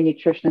your vet and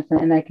nutritionist,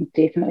 and they can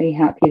definitely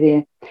help you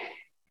there.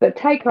 But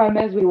take home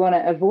is we want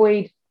to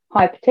avoid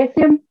high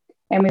potassium,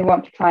 and we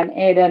want to try and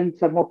add in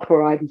some more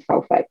chloride and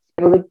sulfates.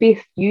 Well, the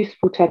best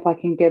useful tip I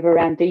can give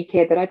around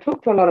DCAD that I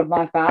talk to a lot of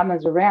my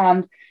farmers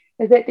around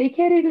is that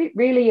DCAD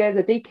really is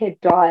a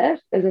DCAD diet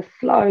is a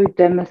slow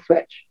dimmer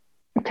switch.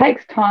 It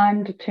takes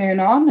time to turn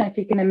on. If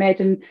you can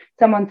imagine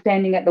someone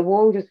standing at the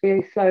wall just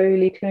very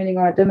slowly turning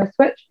on a dimmer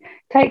switch,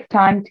 it takes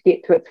time to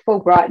get to its full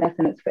brightness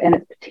and its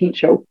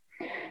potential.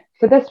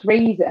 For this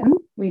reason,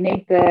 we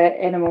need the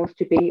animals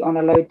to be on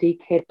a low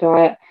DCAD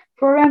diet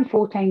for around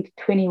 14 to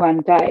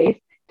 21 days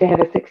to have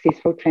a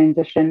successful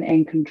transition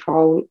and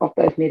control of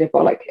those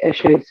metabolic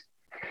issues.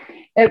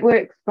 It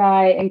works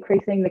by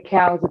increasing the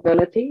cow's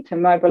ability to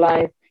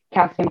mobilize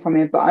calcium from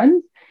her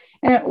bones,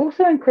 and it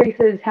also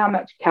increases how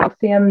much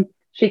calcium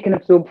she can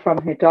absorb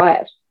from her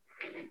diet.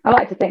 I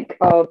like to think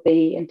of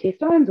the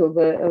intestines or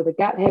the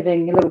gut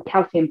having little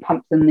calcium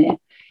pumps in there,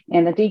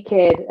 and the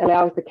DCAD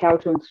allows the cow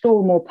to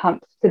install more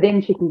pumps so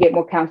then she can get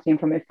more calcium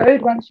from her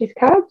food once she's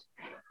calved.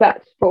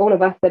 But for all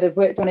of us that have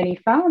worked on any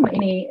farm,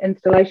 any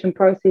installation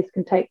process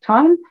can take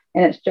time,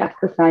 and it's just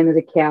the same as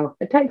a cow.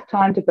 It takes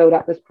time to build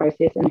up this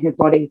process in her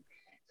body.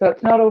 So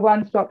it's not a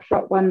one-stop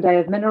shop, one day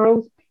of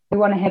minerals. We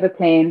want to have a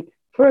plan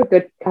for a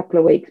good couple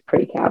of weeks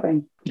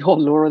pre-calving. Oh,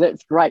 Laura,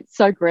 that's great.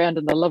 So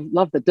grounded. I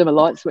love the dimmer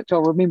light switch.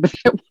 I'll remember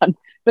that one.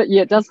 But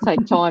yeah, it does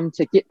take time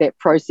to get that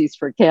process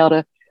for a cow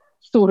to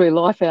sort her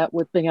life out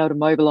with being able to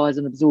mobilise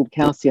and absorb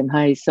calcium.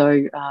 Hey,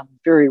 so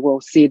very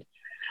well said.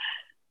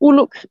 Well,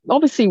 look,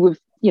 obviously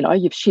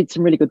you've shared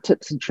some really good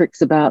tips and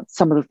tricks about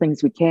some of the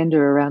things we can do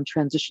around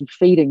transition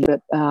feeding,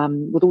 but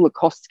with all the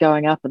costs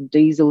going up and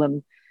diesel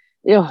and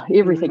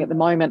everything at the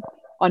moment,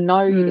 I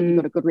know that you've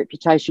got a good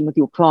reputation with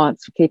your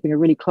clients for keeping a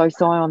really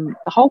close eye on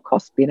the whole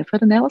cost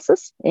benefit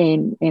analysis,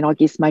 and I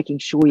guess making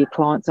sure your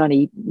clients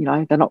only,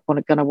 they're not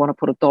going to want to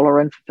put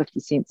 $1 in for 50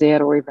 cents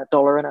out, or even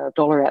 $1 in and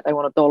 $1 out. They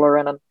want $1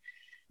 in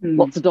and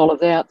lots of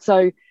dollars out.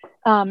 So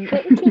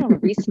that return on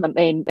investment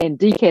and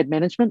DCAD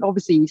management,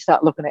 obviously you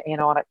start looking at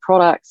anionic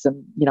products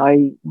and,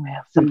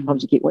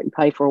 sometimes you get what you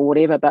pay for or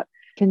whatever, but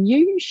can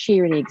you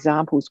share any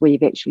examples where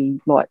you've actually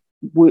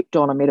worked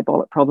on a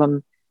metabolic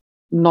problem,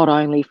 not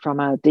only from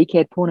a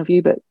DCAD point of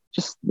view, but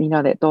just,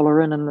 that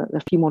 $1 in and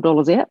a few more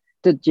dollars out?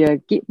 Did you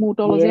get more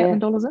dollars out than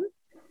dollars in?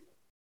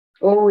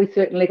 Oh, we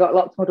certainly got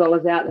lots more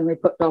dollars out than we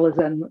put dollars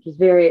in, which is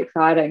very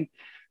exciting.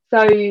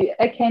 So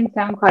it can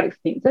sound quite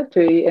expensive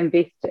to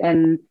invest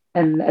in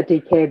a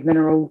DCAD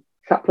mineral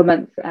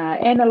supplements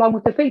and along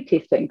with the feed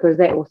testing, because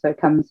that also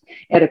comes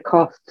at a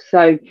cost.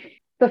 So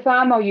the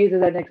farm I'll use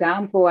as an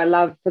example, I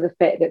love for the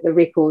fact that the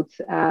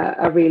records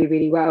are really,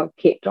 really well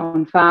kept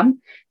on farm.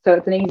 So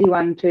it's an easy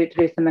one to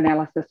do some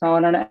analysis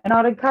on. And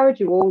I'd encourage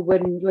you all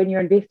when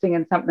you're investing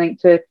in something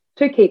to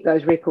to keep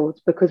those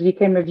records, because you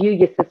can review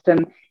your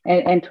system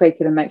and tweak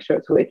it and make sure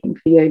it's working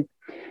for you.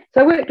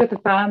 So I worked with a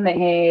farm that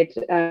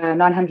had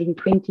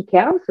 920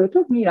 cows. So we're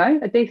talking,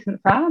 a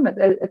decent farm.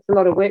 It's a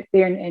lot of work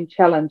there and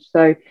challenge.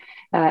 So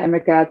in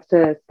regards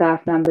to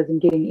staff numbers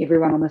and getting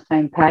everyone on the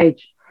same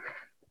page.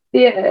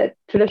 The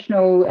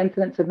traditional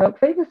incidence of milk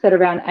fever sat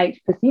around 8%,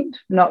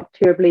 not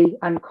terribly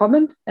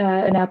uncommon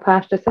in our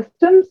pasture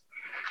systems.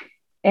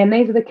 And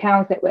these are the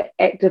cows that were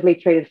actively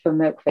treated for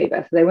milk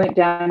fever. So they weren't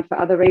down for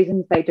other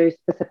reasons. They do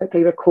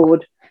specifically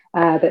record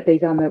that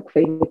these are milk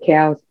fever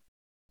cows.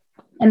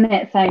 In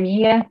that same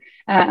year,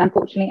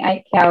 unfortunately,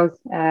 8 cows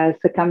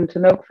succumbed to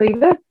milk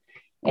fever.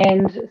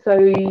 And so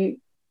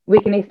we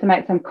can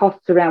estimate some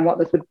costs around what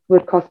this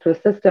would cost to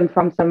a system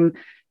from some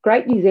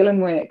great New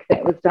Zealand work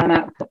that was done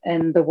up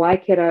in the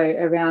Waikato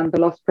around the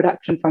lost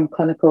production from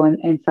clinical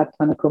and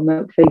subclinical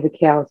milk fever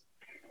cows.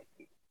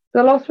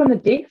 The loss from the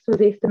deaths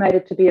was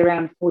estimated to be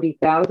around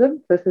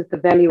 40,000. This is the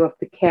value of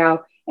the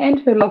cow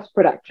and her lost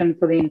production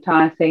for the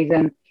entire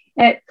season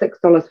at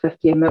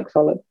 $6.50 a milk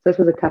solid. This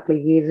was a couple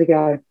of years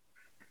ago.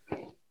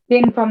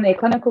 Then from their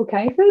clinical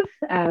cases,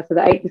 so the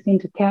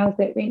 8% of cows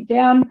that went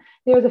down,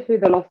 there was a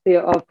further loss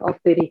there of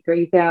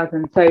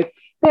 33,000. So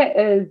that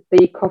is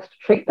the cost to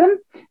treat them,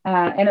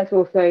 and it's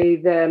also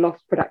the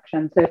lost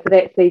production. So for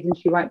that season,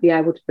 she won't be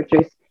able to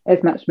produce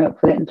as much milk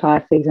for that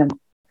entire season.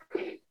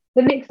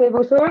 The next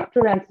level, so we're up to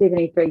around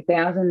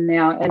 73,000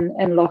 now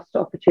in lost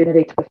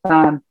opportunity to the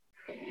farm.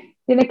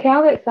 Then a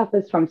cow that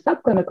suffers from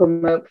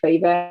subclinical milk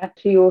fever,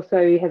 she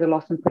also has a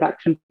loss in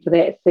production for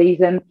that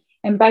season.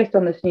 And based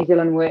on this New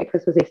Zealand work,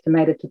 this was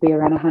estimated to be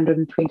around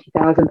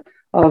 120,000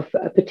 of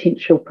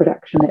potential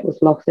production that was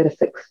lost at a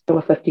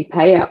 $6.50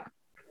 payout.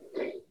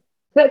 So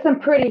that's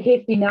some pretty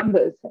hefty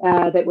numbers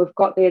that we've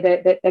got there.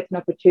 That's an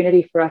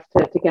opportunity for us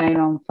to gain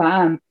on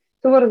farm.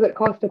 So what does it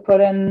cost to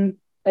put in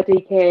a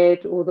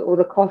decad, or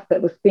the cost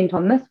that was spent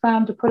on this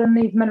farm to put in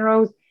these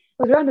minerals? It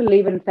was around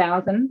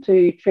 11,000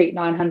 to treat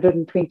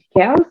 920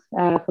 cows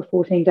for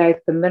 14 days,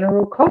 the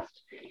mineral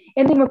cost.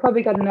 And then we've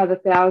probably got another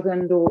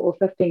 1,000 or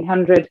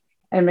 1,500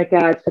 in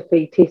regards to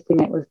feed testing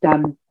that was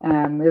done.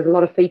 There's a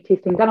lot of feed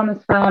testing done on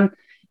this farm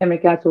in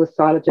regards to the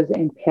silages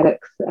and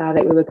paddocks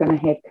that we were going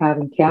to have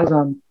calving cows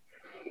on.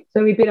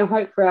 So we better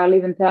hope for our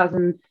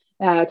 11,000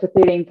 to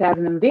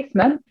 13,000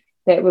 investment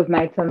that we've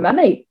made some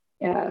money.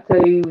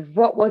 So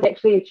what was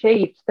actually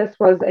achieved? This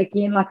was,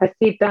 again, like I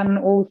said, done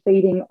all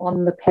feeding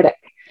on the paddock.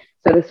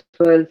 So this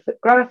was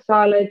grass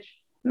silage,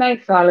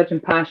 maize silage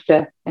and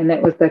pasture, and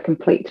that was the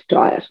complete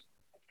diet.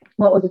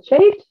 What was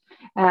achieved?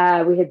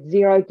 We had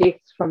 0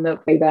 deaths from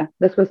milk fever.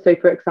 This was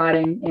super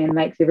exciting and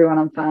makes everyone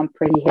on farm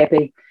pretty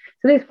happy.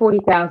 So there's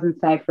 40,000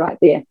 saved right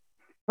there.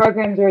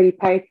 Program's already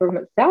paid for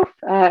itself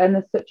in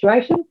this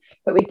situation,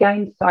 but we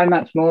gained so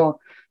much more.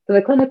 So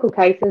the clinical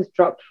cases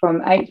dropped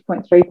from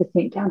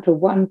 8.3% down to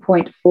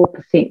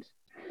 1.4%.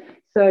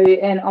 So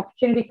in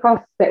opportunity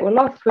costs that were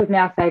lost, we've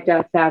now saved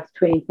ourselves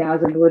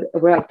 20,000.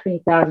 We're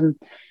 20,000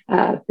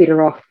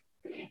 better off.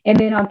 And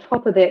then on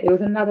top of that, there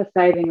was another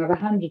saving of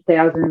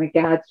 100,000 in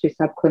regards to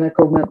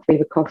subclinical milk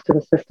fever cost to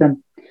the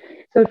system.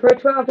 So for a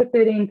 $12,000 to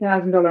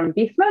 $13,000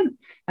 investment,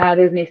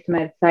 there's an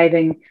estimated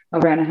saving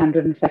of around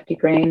 150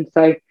 grand.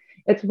 So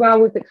it's well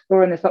worth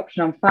exploring this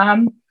option on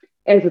farm.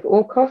 As with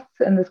all costs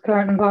in this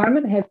current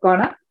environment have gone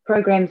up,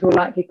 programs will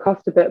likely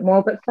cost a bit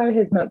more, but so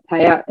has milk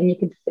payout, and you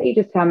can see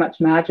just how much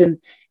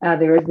margin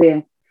there is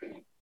there.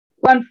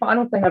 One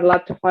final thing I'd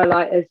love to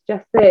highlight is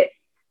just that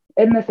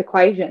in this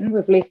equation,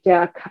 we've left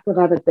out a couple of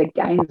other big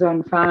gains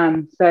on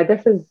farm. So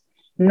this is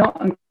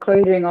not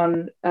included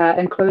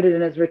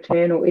in his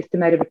return or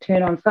estimated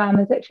return on farm.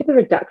 Is actually the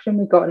reduction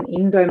we got in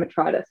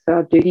endometritis, so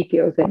our duty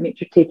girls at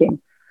metroteching.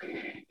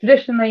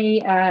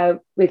 Traditionally,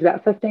 there's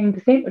about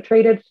 15% were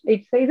treated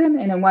each season,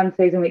 and in one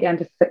season we're down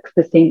to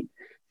 6%.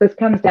 This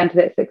comes down to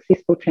that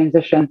successful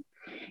transition.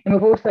 And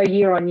we've also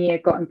year on year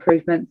got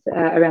improvements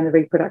around the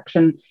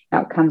reproduction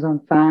outcomes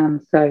on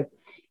farms. So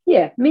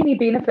yeah, many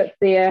benefits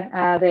there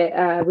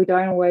that we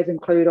don't always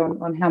include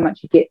on how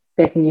much you get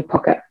back in your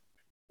pocket.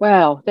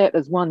 Wow, that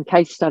is one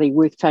case study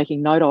worth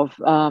taking note of.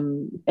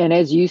 And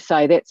as you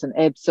say, that's an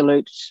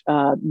absolute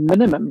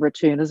minimum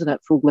return, isn't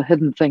it, for all the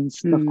hidden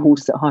things, of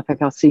course, that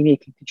hypocalcemia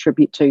can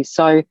contribute to.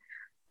 So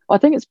I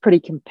think it's pretty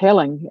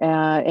compelling.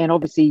 And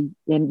obviously,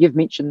 and you've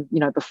mentioned,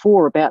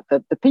 before about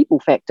the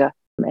people factor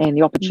and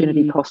the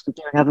opportunity cost of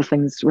doing other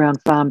things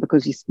around farm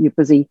because you're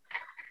busy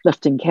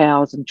lifting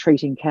cows and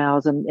treating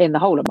cows and the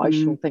whole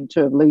emotional thing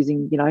too of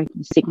losing,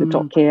 second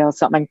top cow or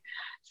something.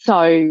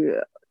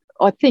 So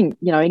I think,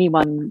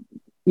 anyone,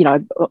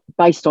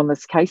 based on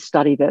this case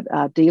study that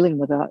are dealing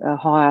with a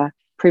higher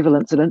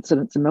prevalence and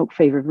incidence of milk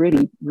fever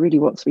really, really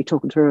wants to be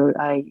talking to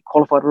a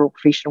qualified rural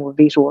professional, a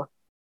vet or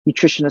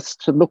nutritionist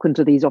to look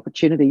into these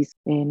opportunities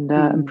and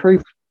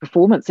improve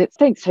performance.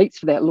 Thanks heaps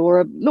for that,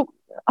 Laura. Look,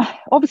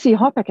 obviously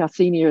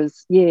hypocalcemia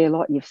is,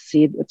 like you've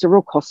said, it's a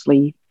real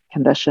costly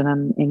condition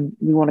and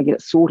we want to get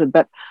it sorted.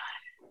 But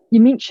you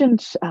mentioned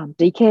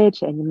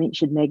decad and you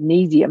mentioned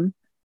magnesium.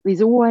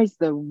 There's always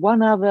the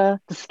one other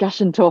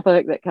discussion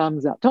topic that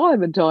comes up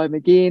time and time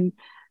again,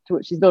 to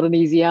which is not an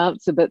easy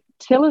answer, but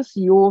tell us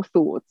your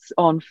thoughts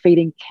on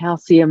feeding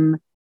calcium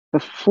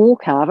before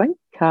calving,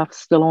 calf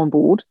still on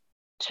board,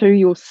 to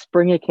your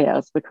Springer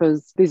cows,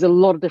 because there's a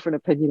lot of different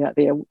opinion out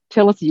there.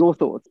 Tell us your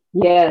thoughts.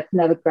 Yeah, it's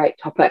another great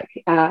topic,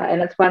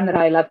 and it's one that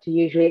I love to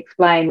usually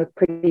explain with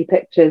pretty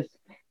pictures,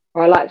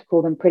 or I like to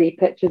call them pretty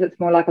pictures. It's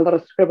more like a lot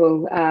of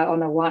scribble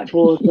on a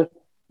whiteboard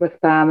with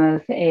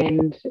farmers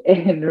and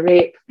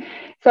reps.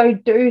 So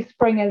do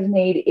Springers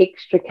need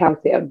extra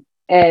calcium?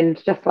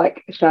 And just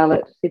like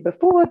Charlotte said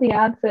before, the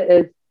answer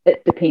is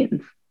it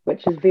depends,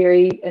 which is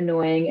very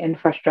annoying and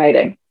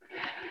frustrating.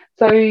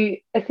 So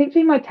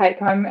essentially my take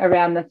home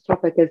around this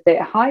topic is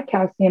that high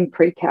calcium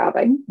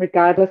pre-calving,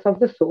 regardless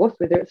of the source,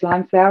 whether it's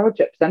lime flour or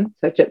gypsum,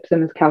 so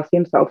gypsum is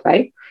calcium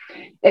sulfate,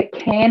 it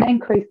can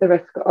increase the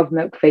risk of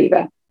milk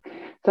fever.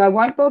 So I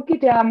won't bog you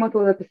down with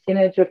all the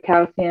percentage of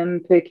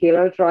calcium per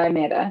kilo dry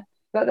matter,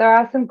 but there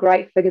are some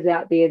great figures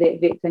out there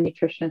that vets and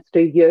nutritionists do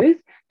use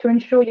to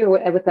ensure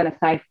you're within a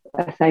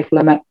safe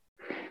limit.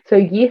 So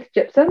yes,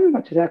 gypsum,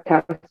 which is our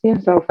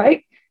calcium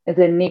sulfate, is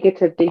a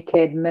negative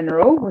decad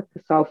mineral with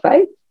the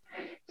sulfate.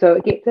 So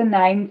it gets a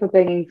name for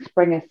being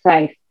Springer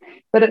safe,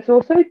 but it's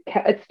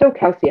still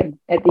calcium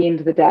at the end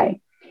of the day.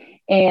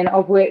 And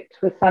I've worked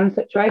with some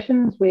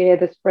situations where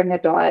the Springer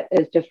diet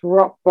is just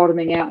rock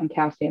bottoming out in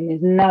calcium.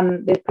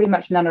 There's pretty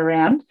much none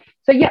around.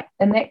 So yeah,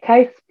 in that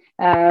case,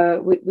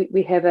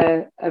 we have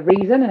a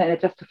reason and a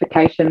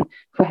justification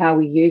for how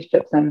we use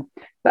gypsum.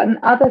 But in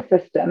other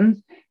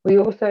systems, we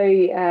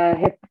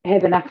also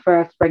have enough for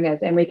our Springers,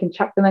 and we can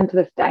chuck them into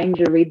this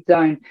danger red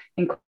zone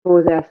and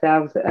cause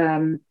ourselves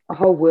a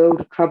whole world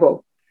of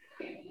trouble.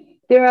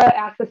 There are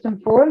our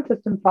System 4 and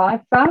System 5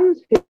 farms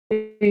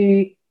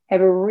who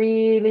have a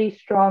really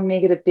strong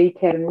negative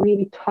decad and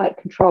really tight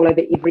control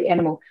over every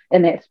animal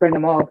in that Springer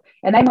mob,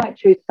 and they might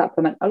choose to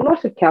supplement a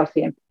lot of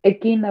calcium.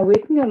 Again, they're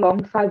working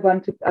alongside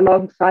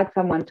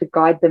someone to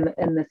guide them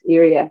in this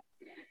area.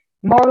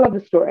 Moral of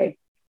the story: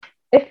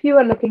 if you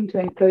are looking to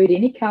include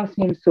any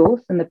calcium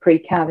source in the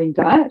pre-calving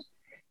diet,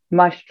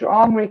 my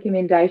strong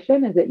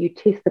recommendation is that you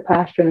test the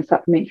pasture and the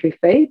supplementary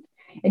feed,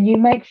 and you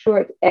make sure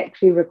it's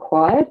actually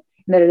required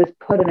and that it is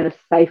put in at a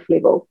safe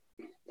level.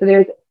 So there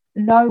is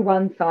no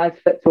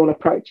one-size-fits-all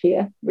approach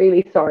here.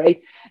 Really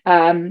sorry.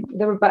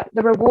 The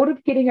reward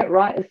of getting it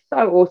right is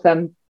so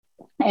awesome.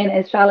 And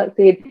as Charlotte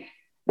said,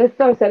 it's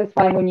so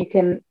satisfying when you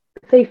can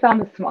see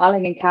farmers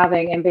smiling and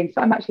calving and being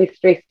so much less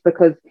stressed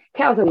because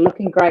cows are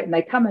looking great and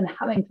they come in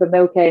humming for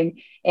milking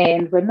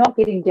and we're not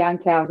getting down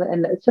cows,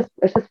 and it's just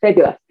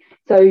fabulous.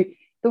 So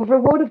the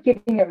reward of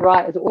getting it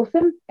right is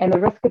awesome, and the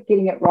risk of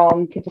getting it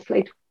wrong can just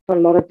lead to a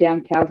lot of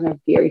down cows and a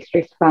very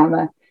stressed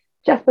farmer.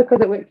 Just because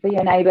it worked for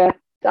your neighbour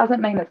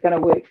doesn't mean it's going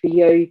to work for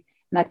you.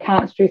 And I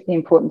can't stress the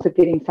importance of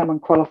getting someone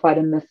qualified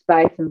in this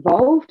space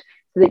involved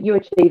so that you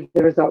achieve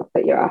the results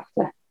that you're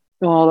after.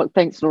 Oh, look,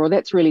 thanks, Laura.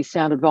 That's really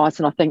sound advice.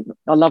 And I think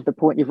I love the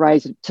point you've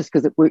raised. Just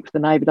because it worked for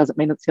the neighbour doesn't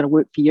mean it's going to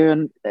work for you.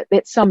 And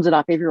that sums it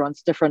up.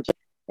 Everyone's different.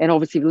 And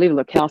obviously the level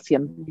of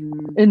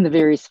calcium in the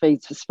various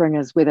feeds for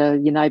Springers, whether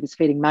your neighbour's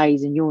feeding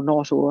maize and you're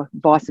not, or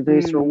vice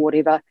versa, or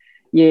whatever.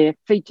 Yeah,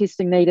 feed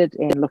testing needed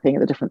and looking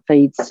at the different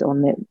feeds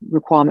on that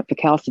requirement for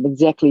calcium,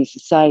 exactly as you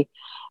say.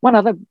 One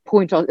other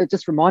point, it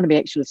just reminded me,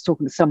 actually, I was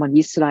talking to someone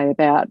yesterday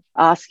about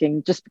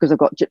asking, just because I've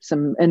got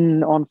gypsum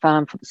in on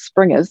farm for the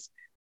Springers,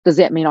 does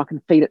that mean I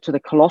can feed it to the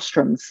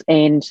colostrums?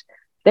 And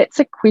that's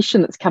a question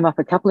that's come up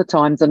a couple of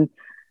times. And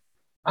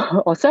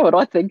I'll say what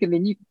I think, and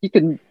then you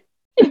can,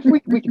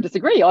 we can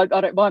disagree. I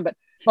don't mind. But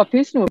my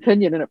personal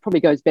opinion, and it probably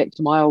goes back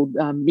to my old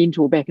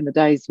mentor back in the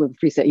days with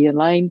Professor Ian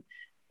Lane,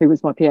 who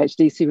was my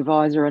PhD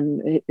supervisor,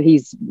 and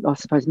he's, I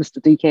suppose, Mr.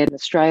 Decad in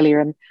Australia.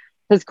 And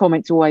his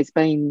comment's always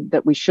been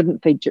that we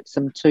shouldn't feed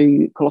gypsum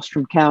to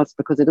colostrum cows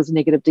because it is a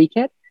negative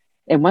decad.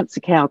 And once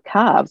a cow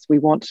calves, we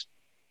want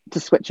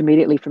to switch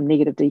immediately from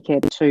negative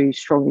decad to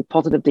strongly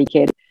positive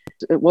decad.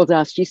 It was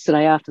asked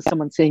yesterday after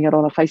someone seeing it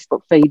on a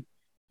Facebook feed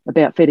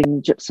about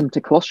feeding gypsum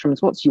to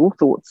colostrums. What's your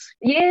thoughts?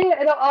 Yeah,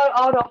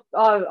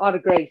 I'd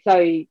agree.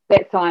 So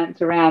that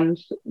science around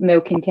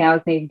milking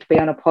cows needing to be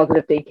on a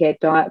positive decad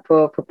diet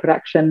for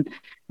production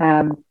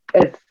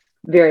is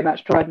very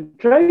much tried and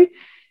true.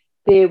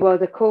 There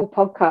was a cool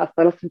podcast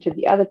I listened to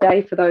the other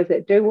day for those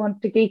that do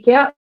want to geek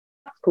out.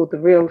 It's called the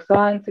Real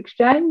Science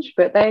Exchange,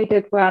 but they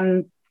did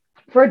one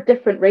for a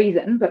different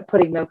reason, but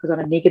putting milkers on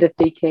a negative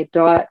decad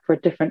diet for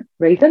a different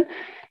reason.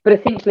 But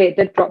essentially it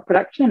did drop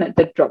production and it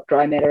did drop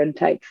dry matter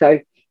intake. So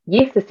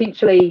yes,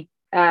 essentially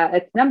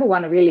it's number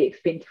one, a really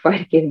expensive way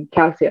to get in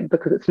calcium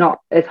because it's not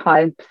as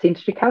high in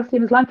percentage of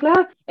calcium as lime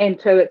flour. And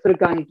two, it's sort of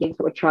going against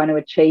what we're trying to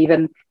achieve.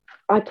 And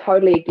I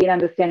totally, again,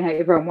 understand how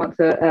everyone wants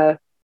a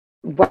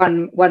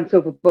one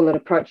silver bullet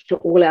approach to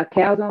all our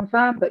cows on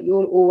farm, but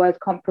you'll always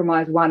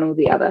compromise one or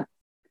the other.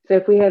 So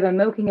if we have a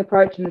milking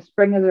approach and the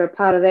Springers are a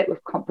part of that,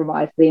 we've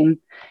compromised them.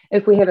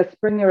 If we have a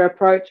Springer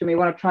approach and we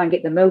want to try and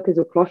get the milkers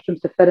or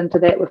colostrums to fit into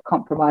that, we've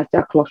compromised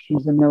our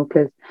colostrums and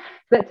milkers.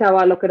 So that's how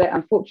I look at it.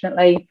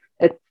 Unfortunately,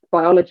 it's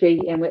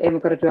biology, and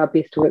we've got to do our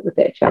best to work with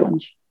that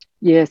challenge.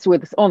 Yeah, so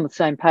we're on the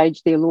same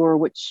page there, Laura,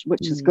 which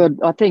is good.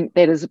 I think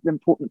that is an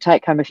important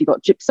take home if you've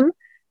got gypsum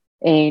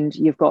and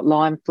you've got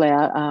lime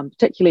flour,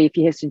 particularly if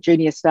you have some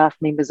junior staff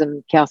members,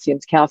 and calcium,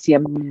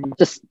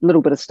 just a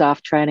little bit of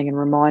staff training and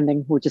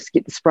reminding. We'll just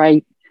get the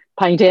spray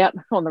paint out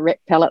on the wrap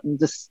pallet and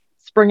just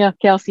Springer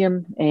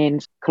calcium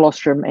and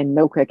colostrum and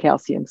milker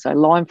calcium. So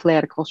lime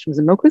flour to colostrums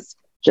and milkers,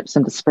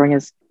 gypsum to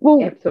springers.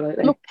 Well,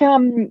 absolutely. Look,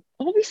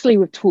 obviously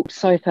we've talked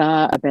so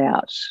far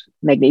about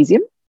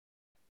magnesium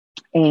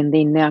and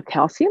then now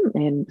calcium,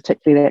 and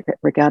particularly that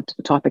regard to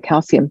the type of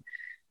calcium.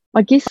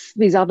 I guess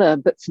there's other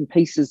bits and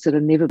pieces that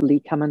inevitably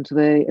come into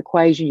the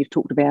equation. You've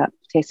talked about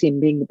potassium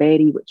being the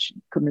baddie, which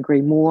couldn't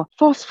agree more.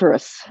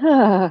 Phosphorus.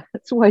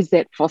 It's always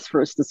that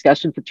phosphorus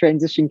discussion for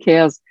transition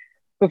cows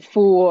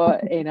before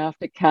and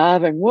after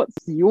calving. What's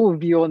your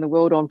view on the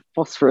world on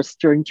phosphorus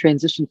during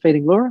transition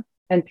feeding, Laura?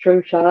 In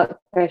true Charlotte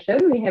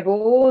fashion, we have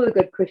all the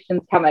good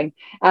questions coming.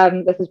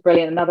 This is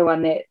brilliant. Another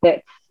one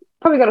that's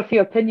probably got a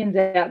few opinions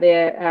out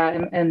there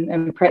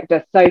in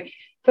practice. So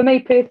for me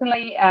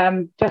personally,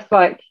 just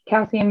like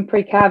calcium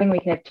pre-calving, we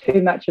can have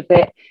too much of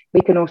that.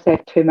 We can also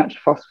have too much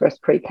phosphorus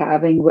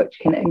pre-calving, which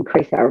can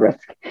increase our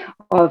risk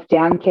of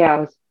down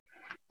cows.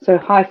 So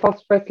high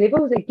phosphorus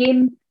levels,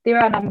 again, there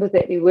are numbers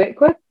that we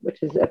work with,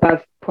 which is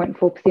above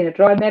 0.4% of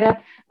dry matter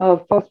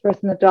of phosphorus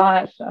in the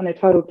diet on a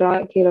total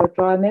diet kilo of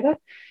dry matter.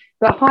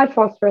 But high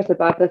phosphorus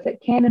above this,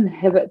 it can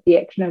inhibit the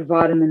action of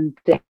vitamin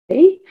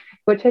D,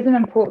 which has an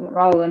important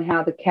role in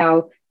how the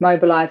cow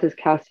mobilizes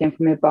calcium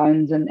from her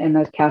bones and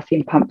those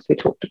calcium pumps we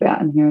talked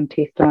about in her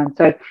intestine.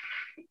 So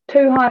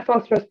too high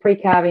phosphorus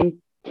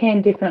pre-calving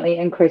can definitely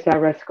increase our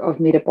risk of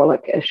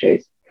metabolic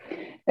issues.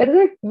 It is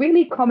a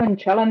really common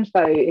challenge,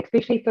 though,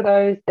 especially for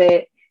those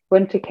that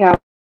winter cows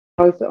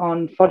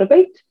on fodder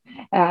beet.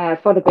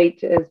 Fodder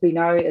beet, as we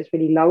know, is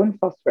really low in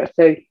phosphorus.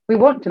 So we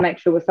want to make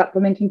sure we're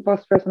supplementing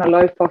phosphorus on a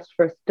low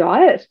phosphorus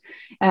diet.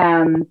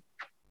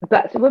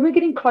 But when we're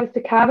getting close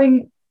to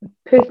calving,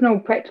 personal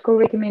practical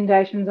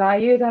recommendations I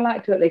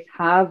like to at least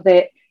halve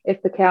that if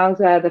the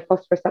cows are the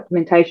phosphorus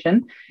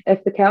supplementation,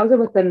 if the cows are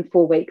within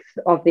 4 weeks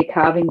of their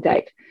calving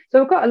date. So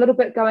we've got a little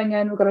bit going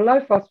in, we've got a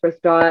low phosphorus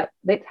diet,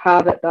 let's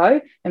halve it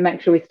though, and make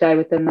sure we stay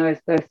within those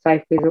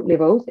safe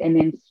levels, and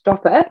then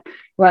stop it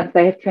once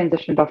they have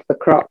transitioned off the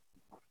crop.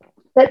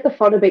 That's the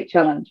fodder beet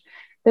challenge.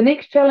 The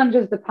next challenge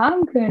is the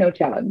palm kernel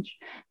challenge.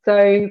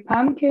 So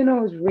palm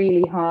kernel is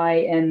really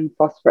high in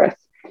phosphorus,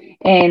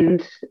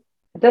 and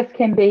this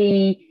can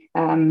be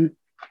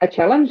a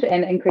challenge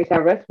and increase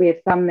our risk. We have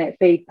some that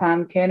feed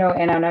palm kernel,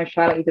 and I know,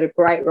 Charlotte, you did a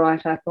great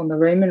write-up on the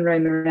rumen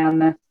room around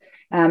this,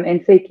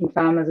 and seeking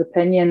farmers'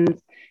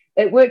 opinions.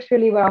 It works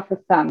really well for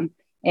some,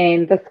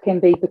 and this can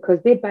be because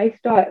their base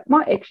diet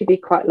might actually be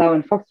quite low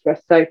in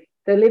phosphorus. So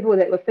the level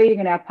that we're feeding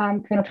in our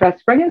palm kernel to our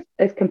springers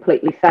is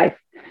completely safe.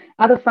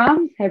 Other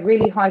farms have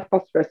really high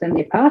phosphorus in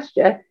their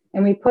pasture,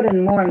 and we put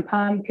in more in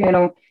palm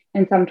kernel,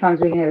 and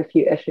sometimes we can have a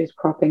few issues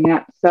cropping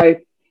up. So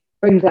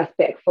brings us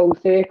back full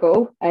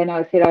circle. And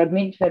I said I'd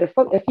mention it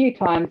a few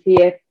times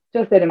here,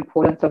 just that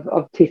importance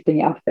of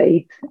testing our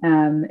feeds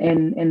and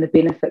the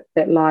benefits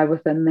that lie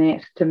within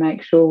that to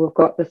make sure we've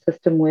got the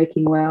system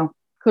working well.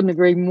 Couldn't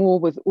agree more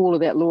with all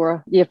of that,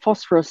 Laura. Yeah,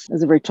 phosphorus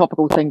is a very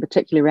topical thing,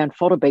 particularly around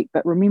fodder beet,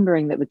 but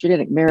remembering that the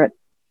genetic merit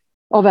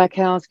of our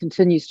cows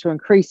continues to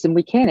increase, and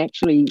we can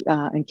actually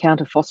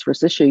encounter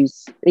phosphorus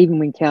issues even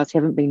when cows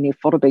haven't been near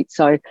fodder beet.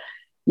 So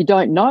you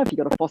don't know if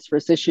you've got a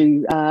phosphorus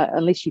issue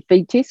unless you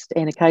feed test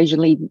and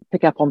occasionally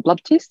pick up on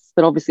blood tests,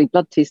 but obviously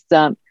blood tests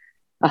aren't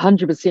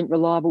 100%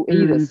 reliable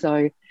either.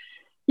 So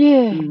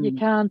you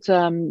can't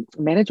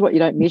manage what you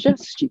don't measure.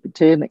 Stupid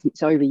term that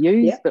gets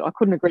overused, but I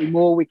couldn't agree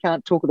more. We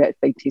can't talk about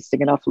feed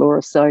testing enough,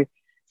 Laura. So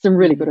some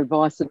really good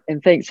advice,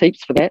 and thanks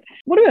heaps for that.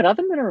 What about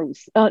other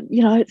minerals?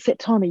 It's that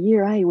time of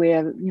year,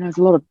 where there's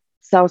a lot of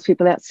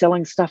salespeople out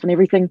selling stuff and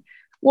everything.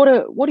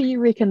 What do you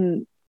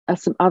reckon are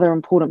some other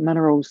important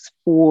minerals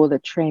for the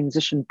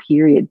transition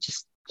period?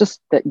 Just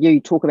that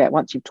you talk about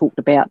once you've talked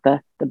about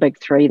the big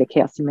three, the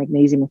calcium,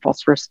 magnesium, and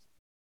phosphorus.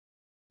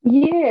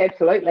 Yeah,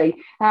 absolutely.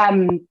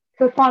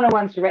 So the final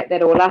ones to wrap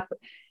that all up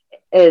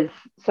is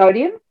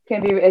sodium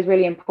is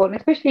really important,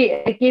 especially,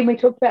 again, we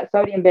talked about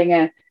sodium being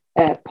a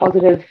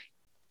positive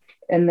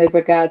in the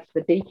regards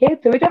to the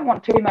decad. So we don't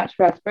want too much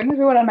for our springers.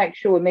 We want to make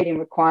sure we're meeting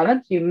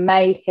requirements. You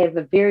may have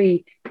a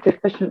very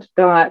deficient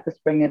diet for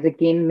springers.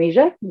 Again,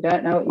 measure. You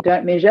don't know what you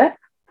don't measure.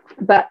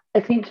 But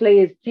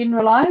essentially is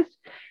generalised.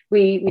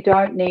 We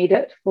don't need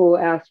it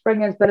for our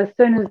springers, but as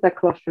soon as the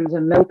colostrums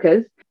and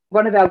milkers,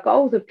 one of our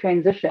goals of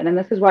transition, and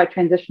this is why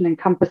transition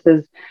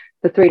encompasses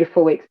the 3 to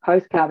 4 weeks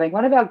post-calving,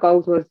 one of our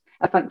goals was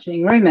a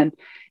functioning rumen.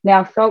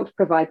 Now, salt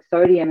provides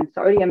sodium, and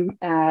sodium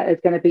is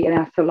going to be in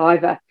our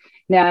saliva.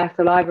 Now, our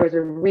saliva is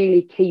a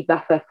really key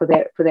buffer for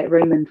that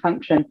rumen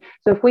function.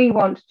 So if we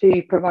want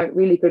to promote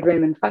really good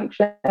rumen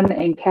function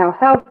and cow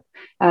health,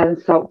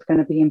 salt's going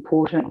to be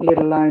important, let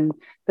alone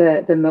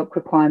the milk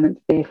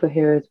requirements there for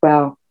her as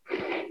well.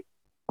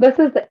 This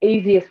is the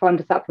easiest one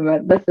to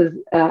supplement. This is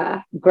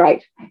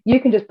great. You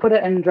can just put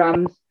it in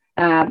drums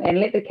and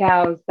let the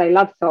cows, they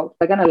love salt,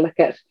 they're going to lick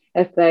it,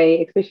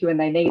 especially when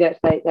they need it,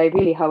 they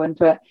really hoe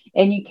into it.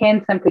 And you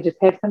can simply just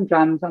have some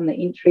drums on the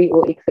entry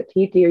or exit to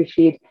your dairy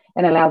shed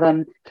and allow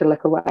them to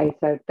lick away.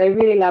 So they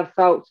really love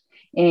salt,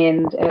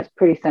 and it's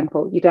pretty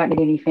simple. You don't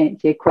need any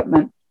fancy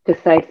equipment to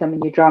save some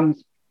in your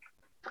drums.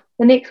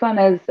 The next one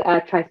is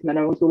trace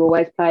minerals will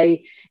always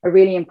play a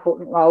really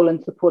important role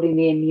in supporting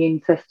the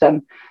immune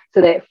system.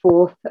 So that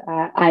fourth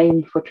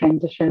aim for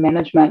transition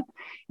management.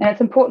 And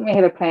it's important we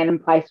have a plan in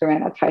place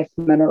around our trace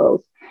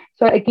minerals.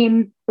 So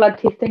again, blood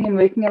testing and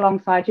working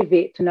alongside your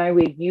vet to know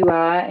where you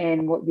are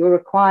and what your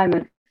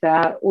requirements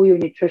are, or your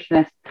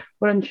nutritionist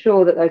will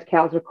ensure that those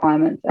cows'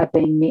 requirements are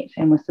being met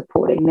and we're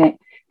supporting that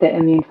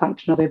immune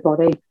function of their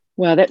body.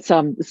 Well, that's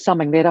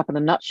summing that up in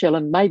a nutshell.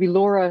 And maybe,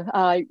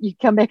 Laura, you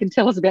come back and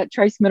tell us about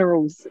trace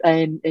minerals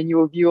and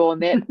your view on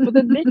that for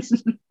the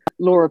next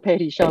Laura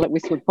Pattie, Charlotte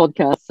Westwood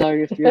podcast. So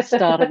if you're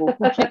started, we'll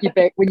get you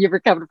back when you've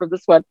recovered from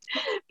this one.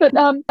 But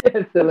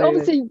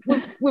obviously,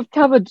 we've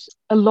covered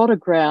a lot of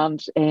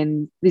ground,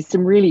 and there's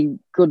some really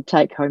good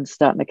take-homes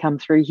starting to come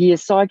through here.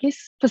 So I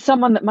guess for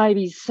someone that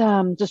maybe's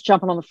just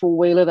jumping on the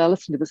four-wheeler, they're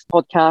listening to this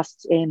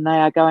podcast and they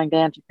are going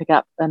down to pick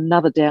up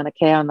another downer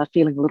cow and they're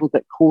feeling a little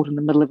bit caught in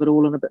the middle of it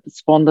all and a bit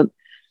despondent.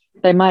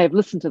 They may have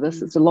listened to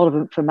this. It's a lot of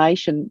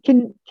information.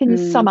 Can you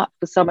sum up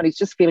for someone who's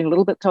just feeling a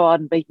little bit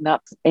tired and beaten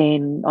up?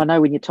 And I know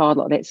when you're tired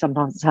like that,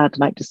 sometimes it's hard to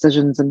make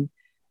decisions and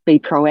be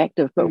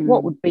proactive. But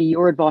what would be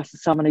your advice to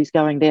someone who's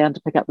going down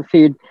to pick up the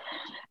third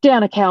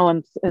downer cow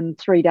in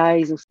 3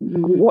 days? Or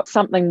what's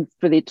something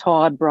for their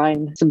tired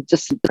brain? Some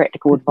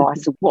practical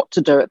advice of what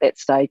to do at that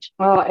stage.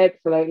 Oh,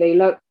 absolutely.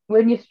 Look,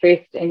 when you're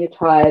stressed and you're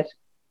tired,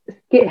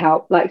 get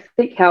help,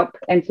 seek help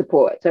and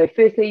support. So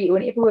firstly,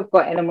 whenever we've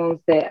got animals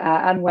that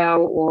are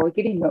unwell or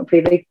getting milk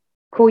fever,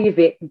 call your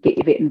vet and get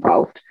your vet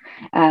involved.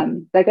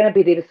 They're going to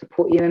be there to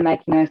support you in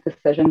making those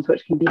decisions,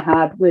 which can be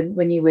hard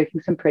when you're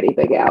working some pretty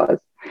big hours.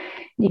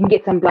 You can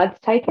get some bloods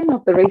taken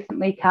of the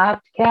recently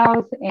calved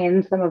cows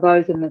and some of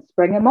those in the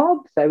Springer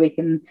mob, so we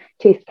can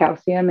test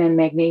calcium and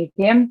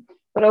magnesium.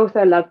 But I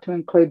also love to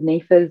include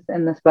NEFAs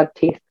in this blood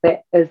test.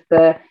 That is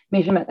the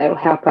measurement that will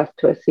help us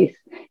to assess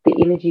the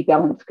energy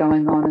balance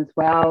going on as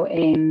well.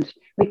 And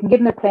we can give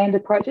them a planned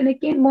approach and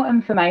again, more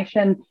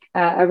information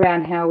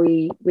around how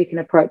we can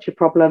approach a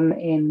problem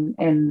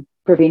and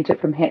prevent it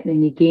from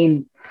happening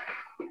again.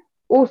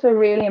 Also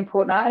really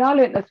important, and I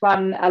learned this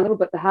one a little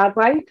bit the hard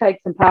way, take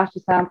some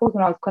pasture samples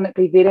when I was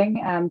clinically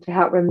vetting to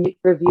help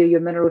review your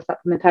mineral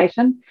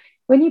supplementation.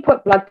 When you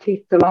put blood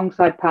tests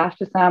alongside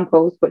pasture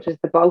samples, which is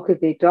the bulk of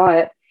their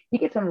diet, you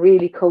get some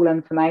really cool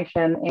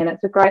information, and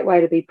it's a great way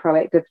to be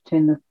proactive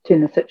to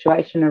turn the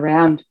situation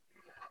around.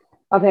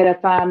 I've had a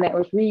farm that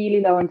was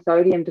really low in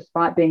sodium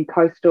despite being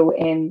coastal,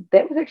 and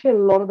that was actually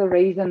a lot of the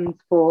reasons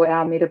for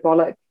our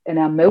metabolic in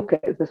our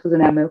milkers. This was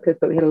in our milkers,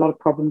 but we had a lot of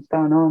problems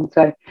going on.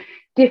 So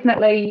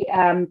definitely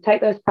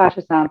take those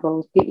pasture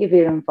samples, get your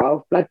vet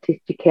involved, blood test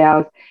your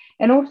cows,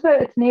 and also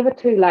it's never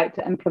too late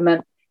to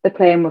implement the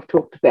plan we've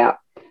talked about.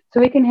 So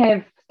we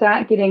can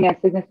start getting a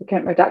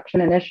significant reduction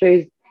in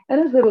issues in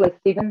as little as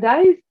 7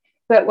 days,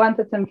 but once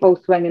it's in full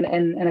swing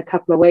in a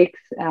couple of weeks,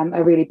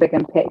 a really big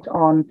impact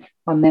on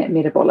that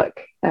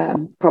metabolic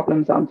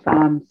problems on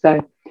farm.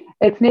 So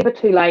it's never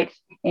too late,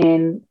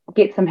 and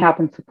get some help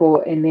and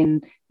support, and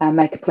then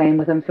make a plan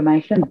with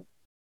information.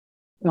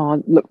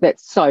 Oh, look,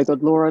 that's so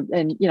good, Laura.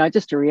 And,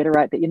 just to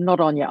reiterate that you're not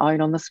on your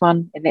own on this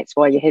one, and that's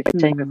why you have a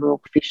team of real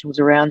professionals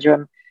around you.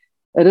 And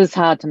it is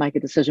hard to make a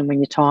decision when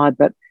you're tired,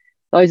 but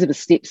those are the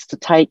steps to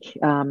take.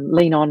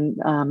 Lean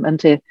on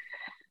into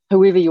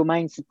whoever your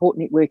main support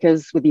network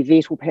is, with your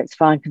vet or perhaps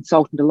farm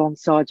consultant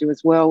alongside you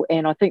as well.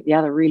 And I think the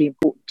other really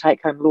important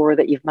take-home, Laura,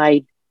 that you've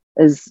made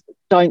is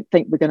don't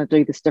think we're going to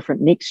do this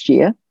different next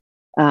year.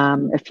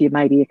 If you're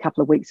maybe a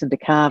couple of weeks into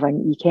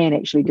calving, you can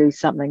actually do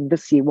something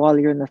this year while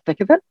you're in the thick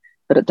of it.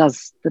 But it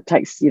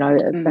takes,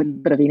 a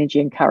bit of energy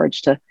and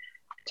courage to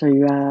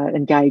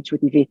engage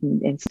with your vet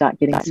and start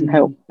getting some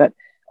help. But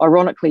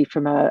ironically,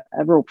 from a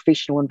real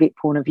professional and vet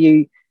point of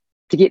view,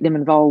 to get them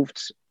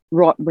involved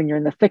right when you're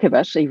in the thick of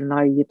it, even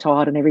though you're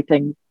tired and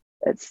everything,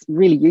 it's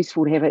really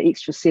useful to have an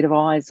extra set of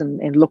eyes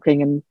and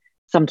looking. And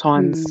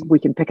sometimes we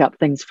can pick up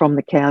things from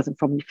the cows and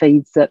from your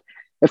feeds that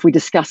if we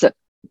discuss it,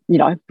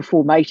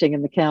 before mating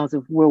and the cows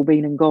have well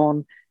been and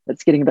gone,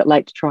 it's getting a bit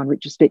late to try and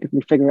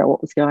retrospectively figure out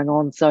what was going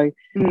on. So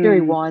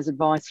very wise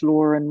advice,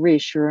 Laura, and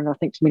reassuring, I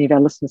think, to many of our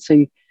listeners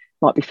who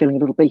might be feeling a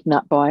little beaten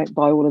up by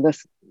all of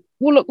this.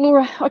 Well, look,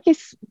 Laura, I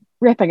guess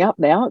wrapping up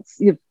now,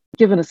 you've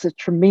given us a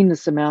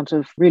tremendous amount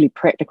of really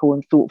practical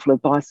and thoughtful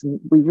advice, and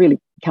we really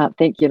can't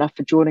thank you enough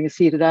for joining us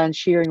here today and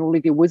sharing all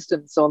of your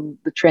wisdoms on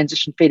the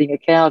transition feeding of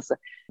cows.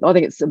 I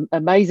think it's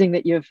amazing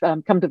that you've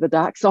come to the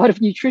dark side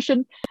of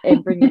nutrition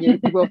and bringing your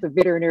wealth of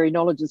veterinary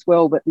knowledge as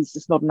well, but there's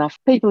just not enough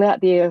people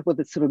out there with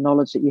the sort of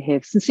knowledge that you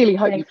have. Sincerely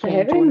hope you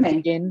can join us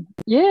again.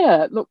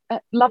 Yeah, look,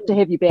 I'd love to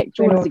have you back.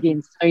 Join us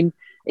again soon.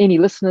 Any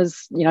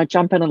listeners,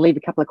 jump in and leave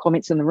a couple of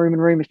comments in the rumen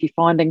room if you're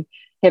finding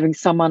having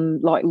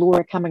someone like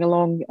Laura coming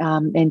along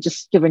and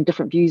just giving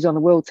different views on the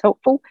world's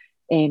helpful.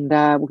 And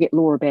we'll get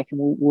Laura back and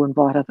we'll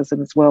invite others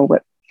in as well.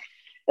 But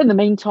In the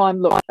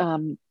meantime, look,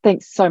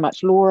 thanks so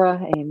much,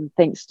 Laura, and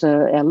thanks to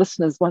our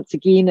listeners once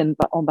again. And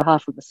on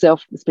behalf of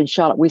myself, it's been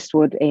Charlotte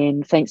Westwood,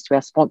 and thanks to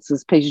our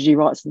sponsors, PGG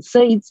Wrightson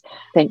Seeds.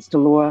 Thanks to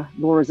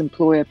Laura's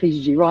employer,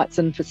 PGG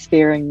Wrightson, for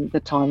sparing the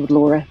time with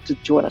Laura to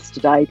join us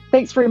today.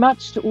 Thanks very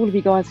much to all of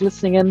you guys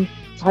listening in.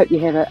 I hope you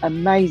have an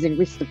amazing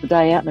rest of the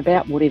day out and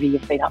about, whatever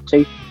you've been up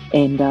to,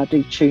 and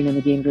do tune in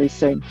again very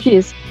soon.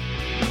 Cheers.